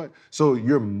matter what. So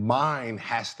your mind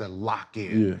has to lock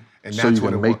in. Yeah. And so that's you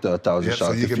can make the 1,000 shots.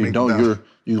 So if you don't,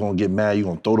 you're gonna get mad. You're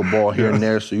gonna throw the ball here and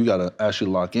there. So you gotta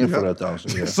actually lock in for that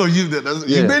 1,000. Yeah. So you've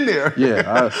been there.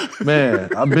 Yeah, I've been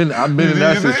in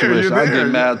that situation. I get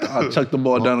mad. I chuck the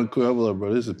ball down the court. I'm like,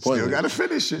 bro, this is pointless. Still gotta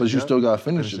finish it. But you still gotta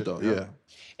finish it though. Yeah.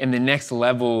 And the next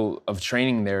level of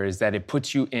training there is that it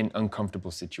puts you in uncomfortable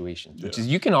situations, which is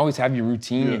you can always have your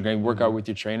routine. You're going to work out with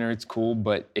your trainer. It's cool.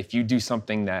 But if you do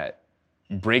something that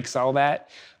breaks all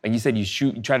that, like you said, you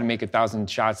try to make 1,000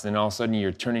 shots, and all of a sudden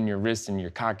you're turning your wrist and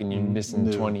you're cocking, you're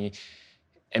missing 20.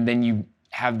 And then you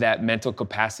have that mental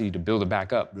capacity to build it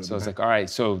back up. So it's like, all right,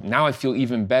 so now I feel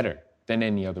even better than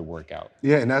any other workout.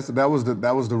 Yeah, and that was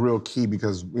the real key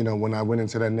because, when I went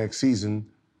into that next season,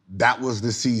 that was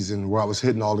the season where I was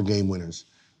hitting all the game winners,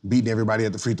 beating everybody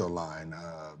at the free throw line.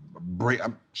 I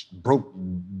broke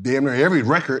damn near every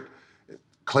record.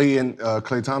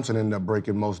 Klay Thompson ended up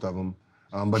breaking most of them.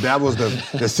 But that was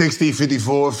the 60,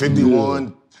 54,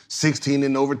 51, 16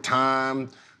 in overtime,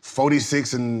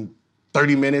 46 in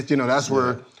 30 minutes. That's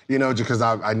where, because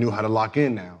I knew how to lock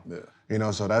in now.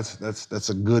 Yeah. So that's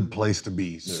a good place to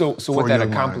be. So what that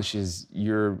accomplishes,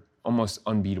 you're almost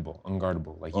unbeatable,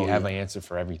 unguardable. Like you have an answer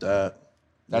for everything.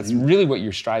 That's really what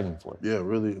you're striving for. Yeah,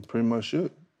 really, pretty much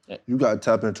it. Yeah. You got to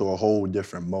tap into a whole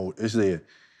different mode. It's you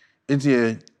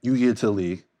get to the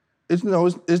league.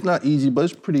 It's not easy, but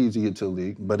it's pretty easy to get to the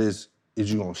league. But is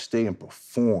you gonna stay and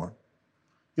perform?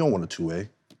 You don't want a 2A.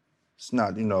 It's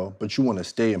not, but you want to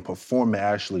stay and perform and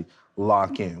actually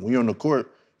lock in. When you're on the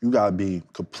court, you gotta be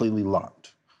completely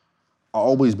locked. I've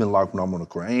always been locked when I'm on the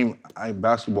court.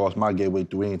 Basketball is my gateway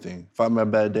through anything. If I'm having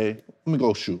a bad day, let me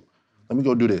go shoot. Let me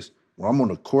go do this. When I'm on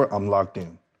the court, I'm locked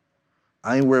in.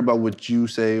 I ain't worried about what you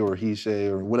say or he say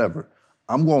or whatever.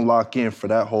 I'm gonna lock in for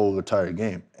that whole entire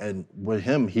game. And with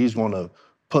him, he's gonna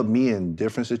put me in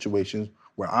different situations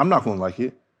where I'm not gonna like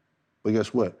it, but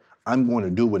guess what? I'm going to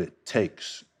do what it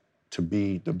takes to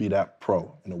be that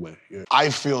pro in a way. Yeah. I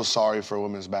feel sorry for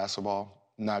women's basketball,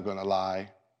 not gonna lie.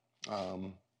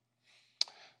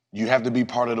 You have to be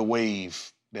part of the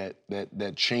wave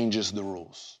that changes the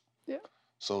rules. Yeah.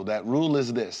 So that rule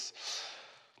is this.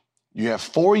 You have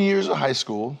 4 years of high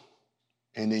school,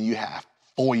 and then you have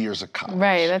 4 years of college.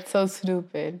 Right, that's so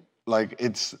stupid.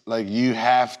 It's like you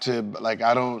have to,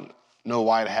 I don't know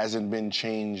why it hasn't been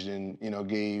changed and,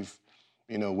 gave,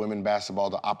 women basketball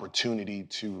the opportunity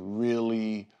to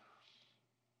really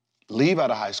leave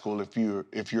out of high school if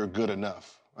you're good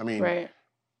enough. Right.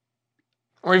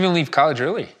 Or even leave college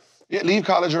early. Yeah, leave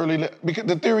college early. Because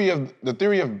the theory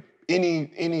of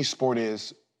any sport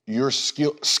is your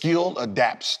skill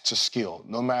adapts to skill.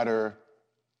 No matter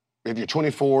if you're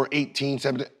 24, 18,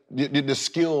 17, the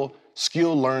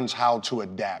skill learns how to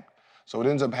adapt. So what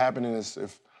ends up happening is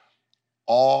if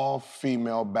all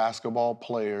female basketball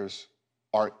players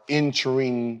are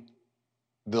entering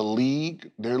their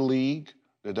league,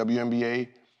 the WNBA,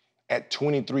 at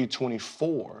 23,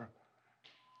 24,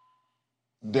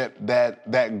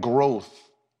 that growth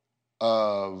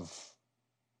of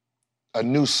a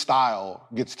new style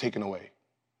gets taken away.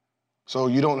 So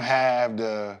you don't have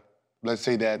let's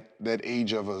say that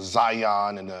age of a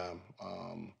Zion and a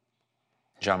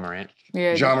Ja Morant.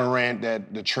 Yeah. Ja Morant,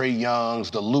 the Trae Youngs,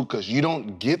 the Lucas. You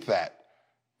don't get that.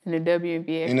 In the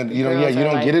WNBA. You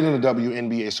don't get it in the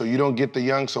WNBA. So you don't get the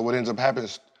young. So what ends up happening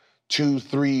is 2,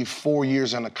 3, 4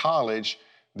 years into college,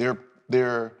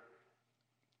 you're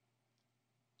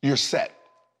set.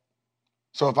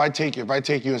 So if I take you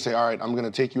and say, all right, I'm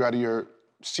gonna take you out of your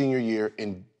senior year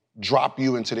and drop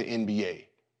you into the NBA.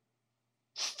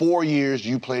 4 years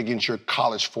you play against your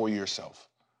college 4-year self.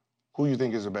 Who you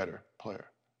think is a better player?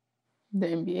 The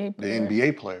NBA player. The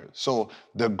NBA player. So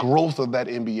the growth of that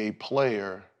NBA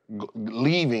player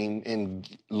leaving and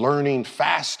learning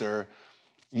faster,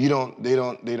 they don't They're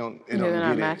get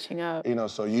not it. matching up. You know,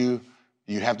 so you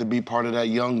have to be part of that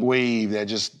young wave that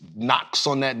just knocks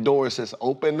on that door and says,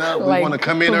 open up, we Like, want to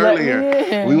come in let me earlier.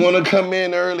 in. We want to come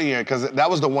in earlier. Because that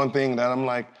was the one thing that I'm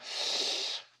like,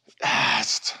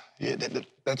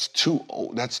 that's too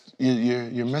old.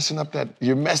 You're messing up the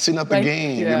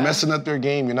game. Yeah. You're messing up their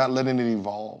game. You're not letting it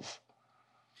evolve.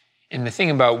 And the thing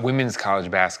about women's college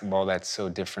basketball that's so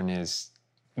different is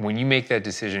when you make that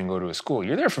decision and go to a school,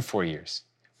 you're there for 4 years.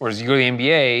 Whereas you go to the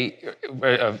NBA,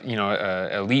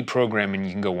 an elite program, and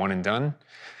you can go one and done.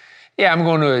 Yeah, I'm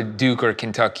going to a Duke or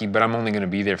Kentucky, but I'm only going to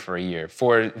be there for a year.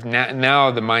 For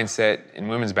now, the mindset in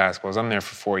women's basketball is I'm there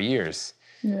for 4 years.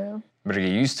 Yeah. Better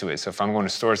get used to it. So if I'm going to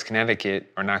Storrs,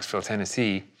 Connecticut, or Knoxville,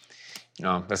 Tennessee,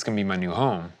 that's going to be my new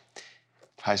home.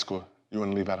 High school. You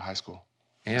want to leave out of high school?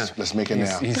 Yeah. Let's make it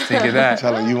now. He's thinking that.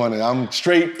 Tell him I'm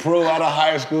straight pro out of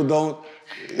high school. Don't.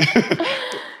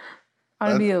 I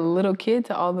want to be a little kid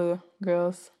to all the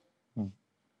girls.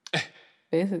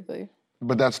 Basically.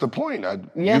 But that's the point.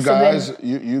 Yeah,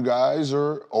 you guys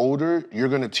are older. You're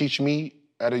going to teach me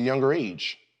at a younger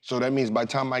age. So that means by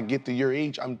the time I get to your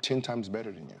age, I'm 10 times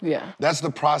better than you. Yeah. That's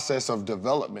the process of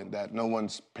development that no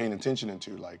one's paying attention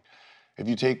into. Like, if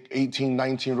you take 18,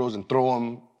 19-year-olds and throw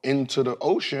them into the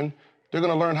ocean, they're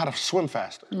going to learn how to swim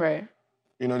faster. Right.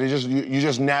 You know, you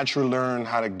just naturally learn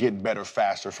how to get better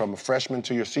faster from a freshman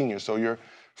to your senior. So your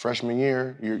freshman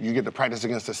year, you get to practice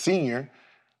against a senior.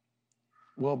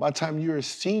 Well, by the time you're a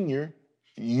senior,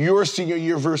 your senior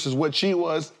year versus what she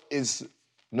was is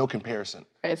no comparison.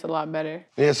 It's a lot better.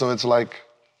 Yeah, so it's like,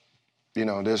 you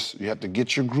have to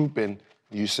get your group in.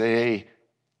 You say, hey,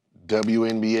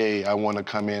 WNBA, I want to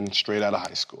come in straight out of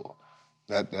high school.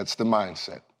 That's the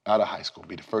mindset. Out of high school,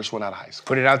 be the first one out of high school.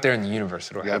 Put it out there in the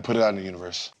universe. Yeah, put it out in the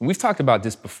universe. We've talked about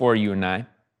this before, you and I,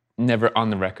 never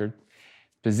on the record.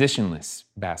 Positionless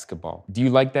basketball. Do you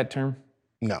like that term?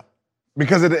 No,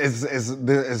 because it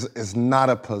is not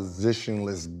a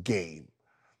positionless game.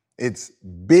 It's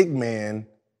big men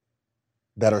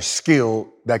that are skilled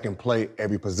that can play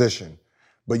every position,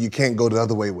 but you can't go the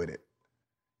other way with it.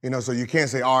 So you can't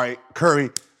say, all right, Curry,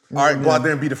 all right, go out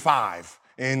there and be the 5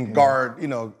 and guard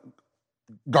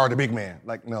the big man.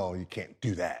 Like, no, you can't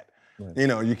do that.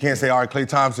 Right. You can't say, all right, Klay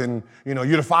Thompson, you're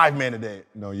the 5 man today.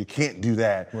 No, you can't do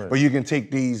that. Right. But you can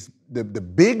take the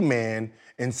big man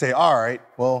and say, all right,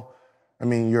 well,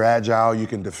 you're agile, you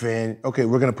can defend. Okay,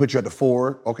 we're gonna put you at the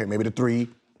 4. Okay, maybe the 3,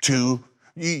 2.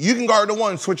 You can guard the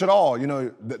 1, switch it all.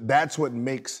 That's what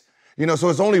makes, so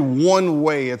it's only one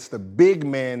way. It's the big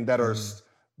men that are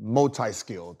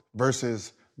multi-skilled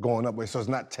versus going up way. So it's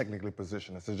not technically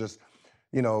positionless. It's just,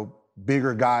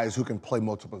 bigger guys who can play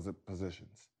multiple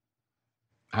positions.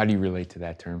 How do you relate to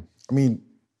that term?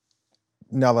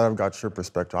 Now that I've got your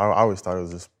perspective, I always thought it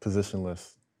was just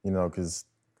positionless, because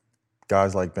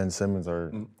guys like Ben Simmons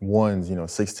are ones,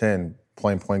 6'10",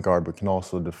 playing point guard, but can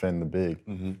also defend the big.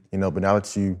 Mm-hmm. But now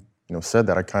that you, said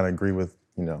that, I kind of agree with,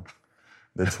 the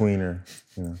tweener.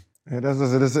 Yeah,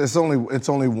 it's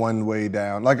only one way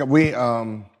down. Like we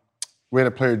had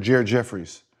a player, Jared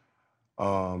Jeffries,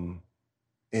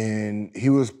 and he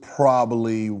was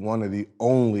probably one of the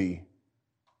only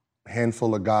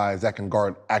handful of guys that can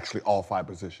guard actually all 5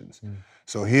 positions.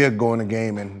 So he'd go in the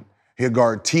game and he'd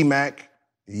guard T-Mac,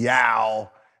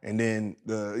 Yao, and then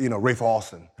Rafe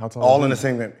Alston. How tall all is in he? the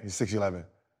same game. He's 6'11".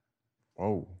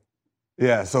 Whoa.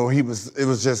 Yeah, so he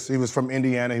was from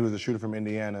Indiana. He was a shooter from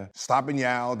Indiana. Stopping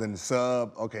Yao, then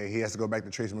sub. Okay, he has to go back to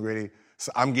Tracy McGrady.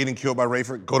 So I'm getting killed by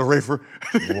Rafer. Go to Rafer.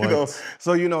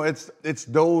 So it's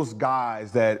those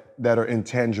guys that are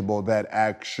intangible that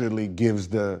actually gives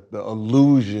the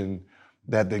illusion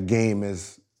that the game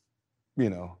is,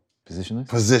 positionless.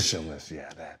 Positionless. Yeah,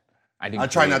 that. I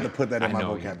try not to put that in my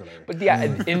vocabulary. But yeah,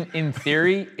 in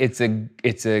theory, it's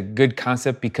a good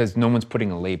concept because no one's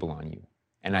putting a label on you.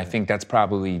 And I think that's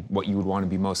probably what you would want to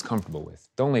be most comfortable with.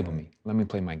 Don't label me. Let me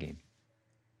play my game.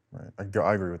 Right.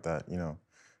 I agree with that,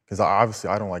 because obviously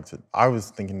I don't like to. I was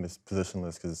thinking this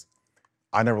positionless because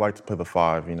I never liked to play the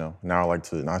 5, Now I like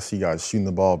to, and I see guys shooting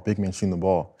the ball, big men shooting the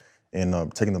ball,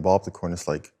 and taking the ball up the court. And it's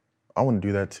like, I want to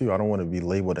do that too. I don't want to be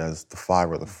labeled as the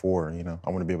 5 or the 4, I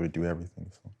want to be able to do everything.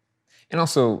 So. And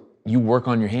also, you work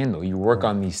on your handle. You work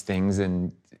on these things,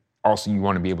 and also you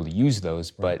want to be able to use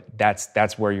those, but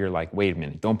that's where you're like, wait a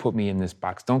minute, don't put me in this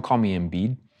box. Don't call me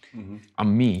Embiid.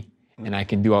 I'm me, and I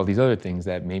can do all these other things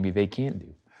that maybe they can't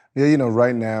do. Yeah,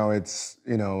 right now it's,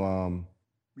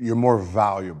 you're more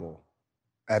valuable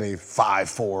at a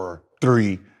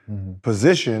 5-4-3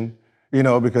 position,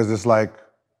 because it's like,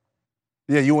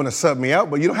 yeah, you want to sub me out,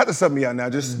 but you don't have to sub me out now.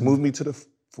 Just move me to the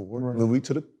 4, move me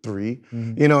to the 3,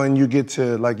 and you get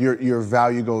to, like, your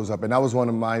value goes up. And that was one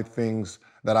of my things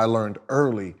that I learned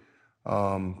early,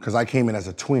 because I came in as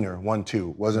a tweener,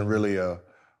 1-2, wasn't really a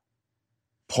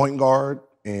point guard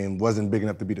and wasn't big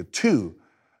enough to be the 2.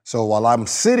 So while I'm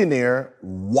sitting there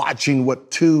watching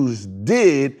what 2s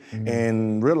did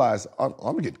and realized I'm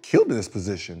gonna get killed in this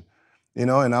position, and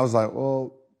I was like,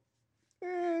 well,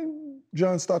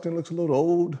 John Stockton looks a little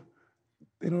old.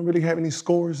 They don't really have any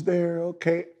scores there.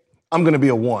 Okay, I'm gonna be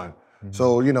a 1.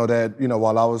 So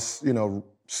while I was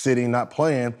sitting not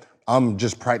playing, I'm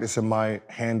just practicing my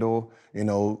handle,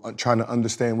 trying to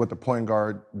understand what the point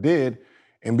guard did,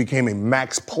 and became a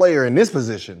max player in this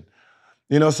position.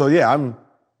 So yeah, I'm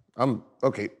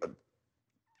okay,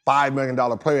 $5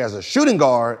 million player as a shooting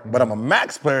guard, but I'm a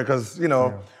max player because,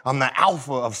 I'm the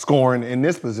alpha of scoring in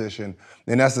this position.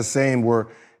 And that's the same where,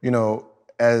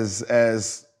 as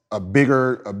a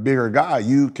bigger guy,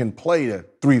 you can play the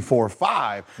 3, 4,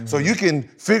 5. So you can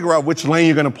figure out which lane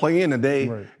you're gonna play in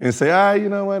today and say, you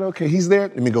know what, okay, he's there,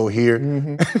 let me go here.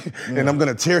 And I'm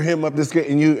gonna tear him up this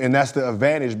game, and that's the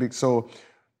advantage. So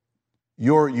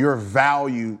your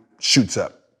value shoots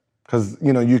up. Because,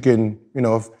 you can,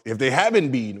 if they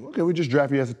haven't been, okay, we just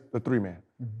draft you as a 3-man.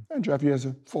 And draft you as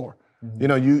a 4.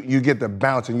 You get the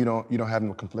bounce and you don't have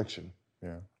no confliction.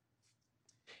 Yeah.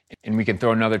 And we can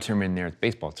throw another term in there, the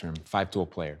baseball term, 5-tool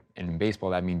player. And in baseball,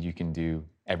 that means you can do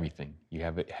everything. You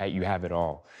have it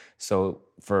all. So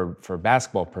for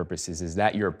basketball purposes, is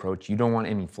that your approach? You don't want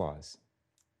any flaws?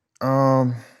 What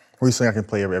are you saying? I can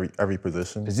play every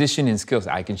position? Position and skills.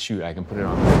 I can shoot. I can put it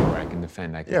on the floor. I can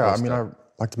defend. I can post up.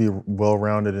 I like to be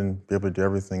well-rounded and be able to do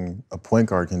everything a point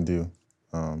guard can do.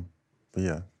 But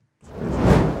yeah,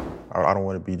 I don't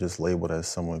want to be just labeled as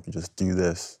someone who can just do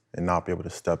this and not be able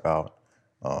to step out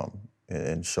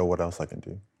and show what else I can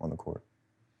do on the court.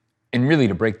 And really,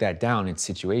 to break that down, it's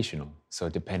situational. So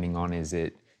depending on, is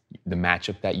it the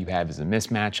matchup that you have is a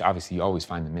mismatch? Obviously, you always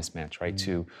find the mismatch, right,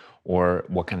 too? Or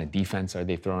what kind of defense are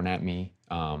they throwing at me?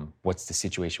 What's the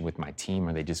situation with my team?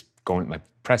 Are they just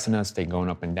pressing us? They going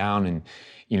up and down? And,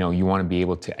 you want to be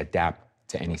able to adapt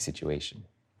to any situation.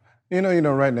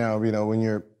 Right now,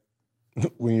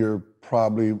 when you're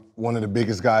probably one of the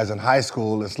biggest guys in high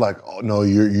school, it's like, oh no,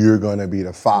 you're gonna be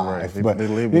the 5. Right. But they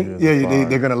label you as the 5.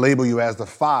 They're gonna label you as the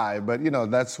 5.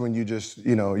 But that's when you just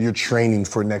you're training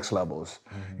for next levels.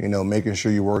 Making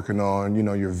sure you're working on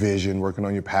your vision, working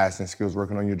on your passing skills,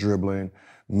 working on your dribbling,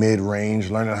 mid-range,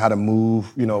 learning how to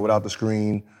move without the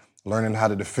screen, learning how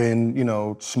to defend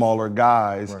smaller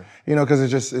guys. Because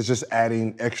it's just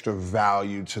adding extra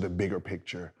value to the bigger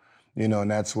picture.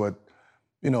 And that's what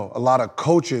a lot of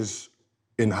coaches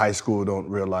in high school don't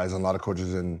realize, and a lot of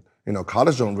coaches in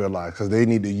college don't realize, because they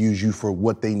need to use you for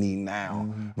what they need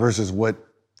now versus what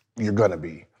you're gonna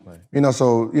be. Right.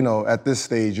 So at this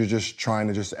stage, you're just trying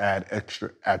to just add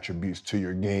extra attributes to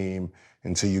your game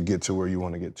until you get to where you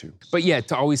want to get to. But yeah,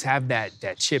 to always have that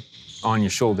chip on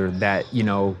your shoulder that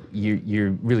you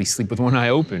really sleep with one eye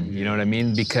open. You know what I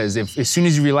mean? Because as soon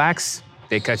as you relax,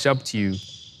 they catch up to you.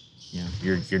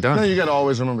 You're done. No, you got to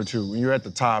always remember too, when you're at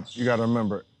the top, you got to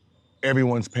remember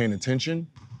everyone's paying attention,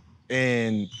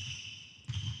 and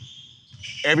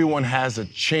everyone has a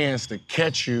chance to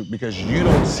catch you because you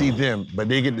don't see them, but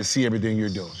they get to see everything you're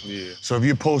doing. Yeah. So if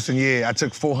you're posting, I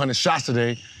took 400 shots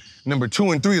today, number 2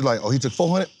 and 3 is like, oh, he took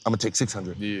 400, I'm gonna take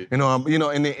 600. Yeah.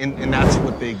 And that's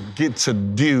what they get to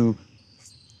do,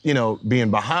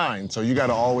 being behind. So you got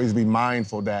to always be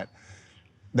mindful that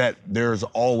there's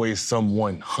always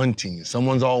someone hunting you.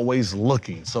 Someone's always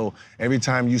looking. So every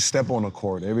time you step on a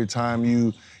court, every time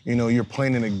you're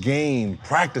playing in a game,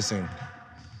 practicing,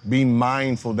 be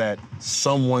mindful that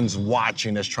someone's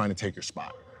watching that's trying to take your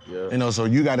spot. Yeah. So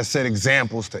you got to set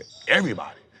examples to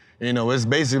everybody. It's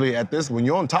basically when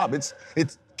you're on top, it's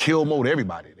kill mode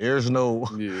everybody. There's no more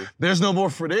there ain't no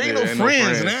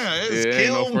friends now.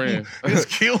 It's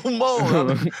kill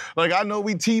mode. Like I know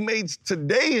we teammates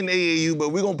today in AAU, but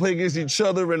we're gonna play against each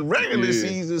other in regular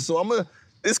season. So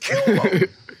it's kill mode.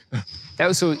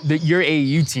 Your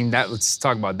AAU team. Let's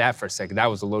talk about that for a second. That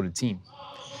was a loaded team.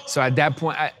 So at that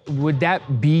point, would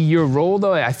that be your role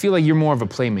though? I feel like you're more of a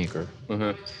playmaker.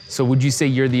 So would you say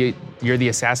you're the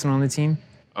assassin on the team?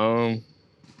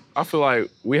 I feel like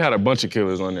we had a bunch of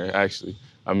killers on there, actually.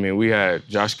 I mean, we had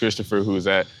Josh Christopher, who's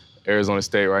at Arizona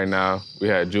State right now. We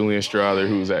had Julian Strother,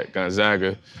 who's at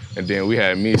Gonzaga. And then we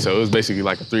had me, so it was basically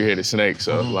like a three-headed snake.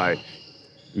 So, like,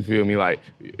 you feel me? Like,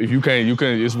 if you couldn't,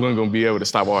 it's wasn't gonna be able to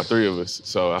stop all three of us.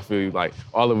 So I feel like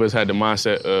all of us had the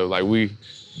mindset of, like, we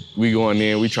going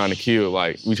in, we trying to kill,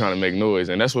 like, we trying to make noise.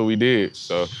 And that's what we did.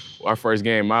 So our first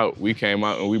game out, we came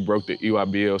out and we broke the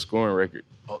EYBL scoring record.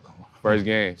 First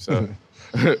game, so...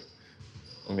 I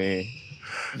mean,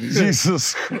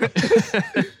 Jesus.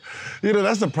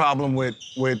 That's the problem with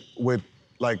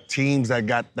like teams that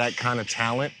got that kind of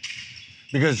talent,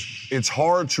 because it's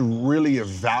hard to really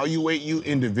evaluate you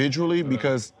individually,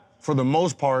 because for the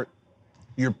most part,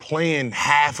 you're playing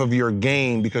half of your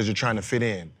game because you're trying to fit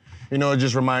in. It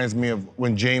just reminds me of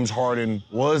when James Harden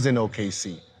was in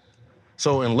OKC.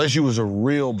 So unless you was a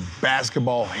real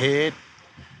basketball head,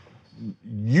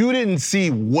 you didn't see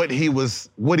what he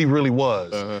really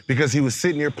was, because he was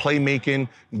sitting there playmaking,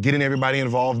 getting everybody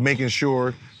involved, making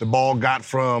sure the ball got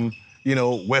from,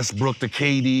 Westbrook to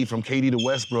KD, from KD to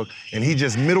Westbrook, and he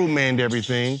just middlemanned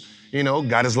everything,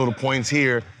 got his little points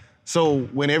here. So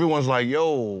when everyone's like,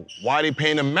 yo, why are they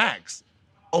paying him max?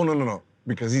 Oh, no,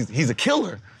 because he's a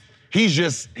killer. He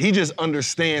just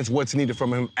understands what's needed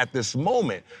from him at this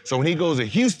moment. So when he goes to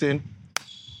Houston,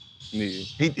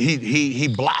 he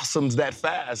blossoms that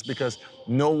fast because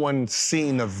no one's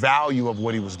seen the value of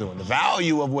what he was doing. The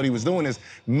value of what he was doing is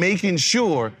making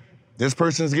sure this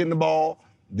person's getting the ball,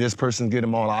 this person's getting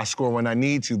the ball. I score when I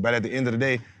need to, but at the end of the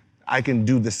day, I can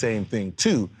do the same thing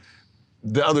too.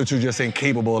 The other two just ain't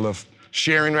capable of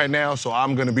sharing right now, so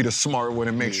I'm gonna be the smart one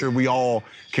and make sure we all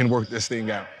can work this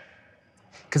thing out.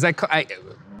 Because I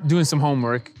doing some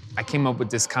homework, I came up with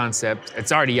this concept.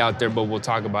 It's already out there, but we'll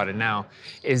talk about it now.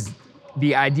 Is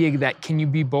the idea that can you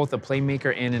be both a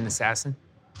playmaker and an assassin?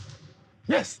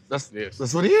 Yes, that's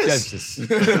what he is.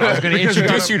 I was going to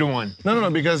introduce you to one. No,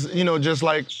 because just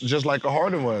like a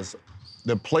Harden was,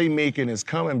 the playmaking is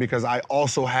coming because I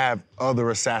also have other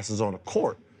assassins on the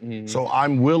court. So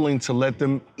I'm willing to let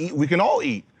them eat. We can all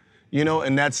eat,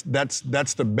 and that's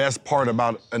the best part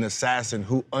about an assassin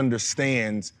who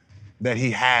understands that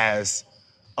he has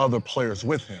other players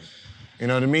with him. You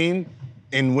know what I mean?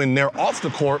 And when they're off the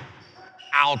court,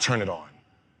 I'll turn it on.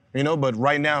 But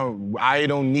right now, I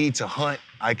don't need to hunt.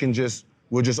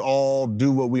 We'll just all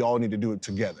do what we all need to do it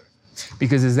together.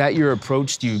 Because is that your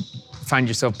approach? Do you find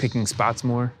yourself picking spots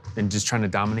more than just trying to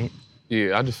dominate?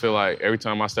 Yeah, I just feel like every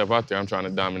time I step out there, I'm trying to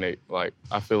dominate. Like,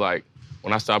 I feel like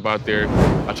when I step out there,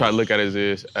 I try to look at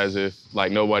it as if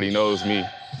like nobody knows me.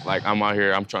 Like I'm out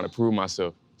here, I'm trying to prove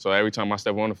myself. So every time I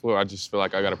step on the floor, I just feel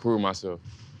like I gotta prove myself.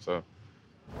 So.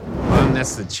 And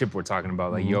that's the chip we're talking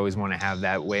about. Like you always want to have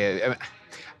that way.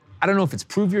 I don't know if it's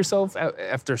prove yourself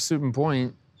after a certain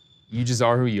point. You just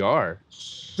are who you are.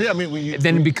 Yeah, I mean,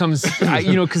 then it becomes,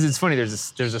 because it's funny. There's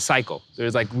a cycle.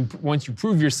 There's like once you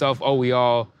prove yourself, we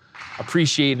all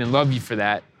appreciate and love you for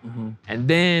that. And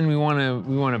then we want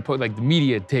to poke, like the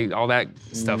media take all that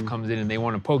stuff comes in and they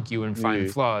want to poke you and find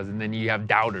flaws, and then you have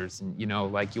doubters, and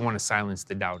like you want to silence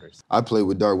the doubters. I played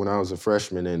with Dart when I was a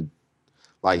freshman, and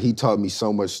like he taught me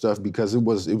so much stuff because it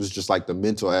was just like the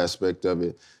mental aspect of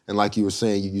it. And like you were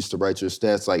saying, you used to write your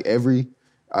stats. Like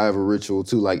I have a ritual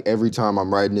too. Like every time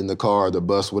I'm riding in the car or the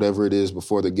bus, whatever it is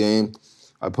before the game,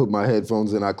 I put my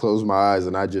headphones in, I close my eyes,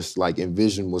 and I just like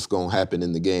envision what's gonna happen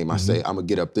in the game. I say, I'm gonna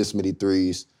get up this many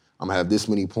threes, I'm gonna have this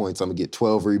many points, I'm gonna get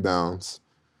 12 rebounds,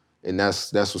 and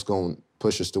that's what's gonna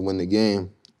push us to win the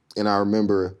game. And I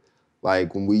remember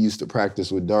like when we used to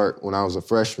practice with Dart when I was a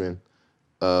freshman,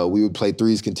 we would play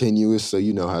threes continuous, so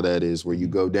you know how that is, where you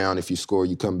go down, if you score,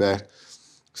 you come back.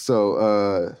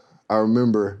 So I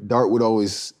remember Dart would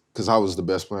always, because I was the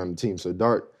best player on the team, so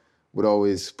Dart would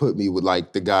always put me with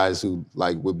like the guys who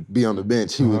like would be on the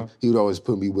bench. He would always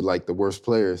put me with like the worst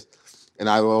players. And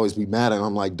I would always be mad at him.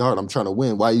 I'm like, Dart, I'm trying to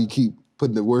win. Why you keep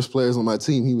putting the worst players on my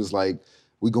team? He was like,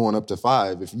 we going up to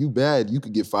 5. If you bad, you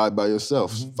could get 5 by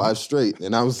yourself, 5 straight.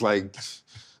 And I was like,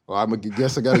 well, I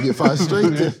guess I got to get 5 straight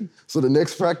then. So the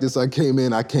next practice I came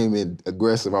in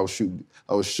aggressive. I was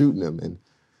shooting him. And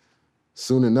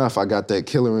soon enough, I got that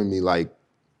killer in me. Like,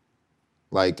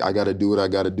 Like, I got to do what I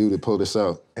got to do to pull this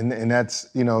out. And that's,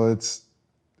 you know, it's,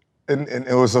 and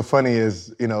it was so funny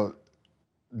is, you know,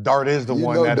 Dart is the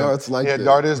one that Dart's like that.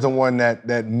 Dart is the one that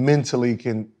mentally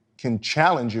can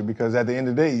challenge you, because at the end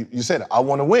of the day, you said, I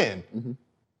want to win. Mm-hmm.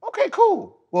 Okay,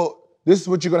 cool. Well, this is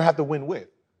what you're gonna have to win with.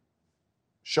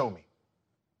 Show me.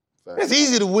 Fact. It's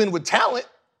easy to win with talent.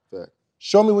 Fact.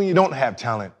 Show me when you don't have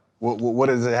talent. What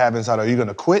does it have inside? Are you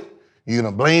gonna quit? Are you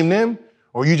gonna blame them?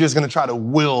 Or are you just gonna try to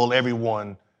will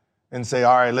everyone and say,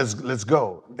 all right, let's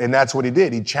go? And that's what he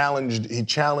did. He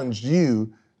challenged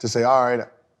you to say, all right,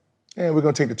 we're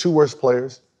gonna take the 2 worst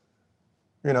players,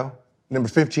 you know, number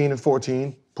 15 and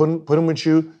 14, put them with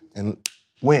you and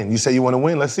win. You say you wanna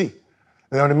win, let's see.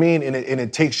 You know what I mean? And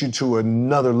it takes you to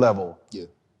another level. Yeah.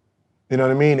 You know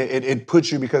what I mean? It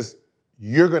puts you, because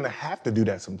you're gonna have to do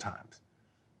that sometimes.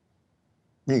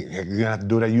 You're gonna have to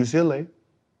do it at UCLA.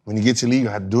 When you get to the league, you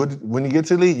have to do it. When you get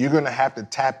to the league, you're gonna have to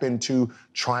tap into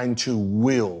trying to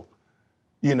will,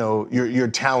 you know, your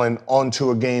talent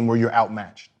onto a game where you're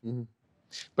outmatched. Mm-hmm.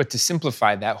 But to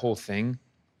simplify that whole thing,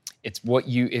 it's what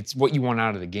you want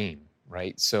out of the game,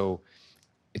 right? So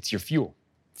it's your fuel.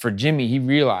 For Jimmy, he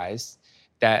realized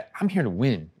that I'm here to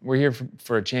win. We're here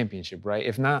for a championship, right?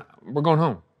 If not, we're going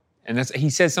home. And he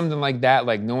said something like that,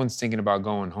 like, no one's thinking about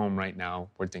going home right now.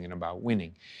 We're thinking about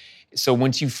winning. So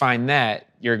once you find that,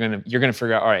 you're gonna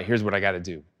figure out, all right, here's what I gotta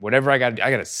do. Whatever I gotta do,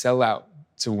 I gotta sell out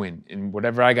to win. And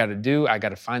whatever I gotta do, I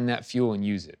gotta find that fuel and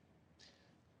use it.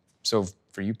 So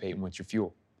for you, Peyton, what's your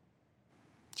fuel?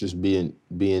 Just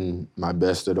being my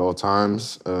best at all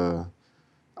times.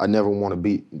 You never want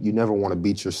to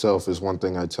beat yourself is one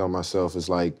thing I tell myself. Is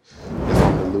like,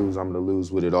 if I'm gonna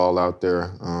lose with it all out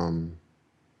there.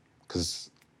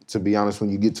 Because to be honest, when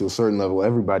you get to a certain level,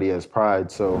 everybody has pride.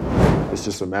 So it's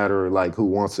just a matter of like who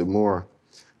wants it more.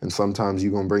 And sometimes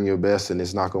you're gonna bring your best and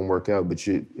it's not gonna work out, but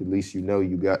at least you know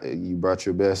you brought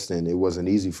your best, and it wasn't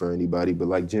easy for anybody. But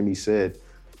like Jimmy said,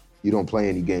 you don't play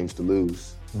any games to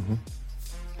lose. Mm-hmm.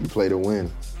 You play to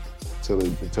win. Until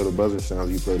the buzzer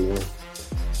sounds, you play to win.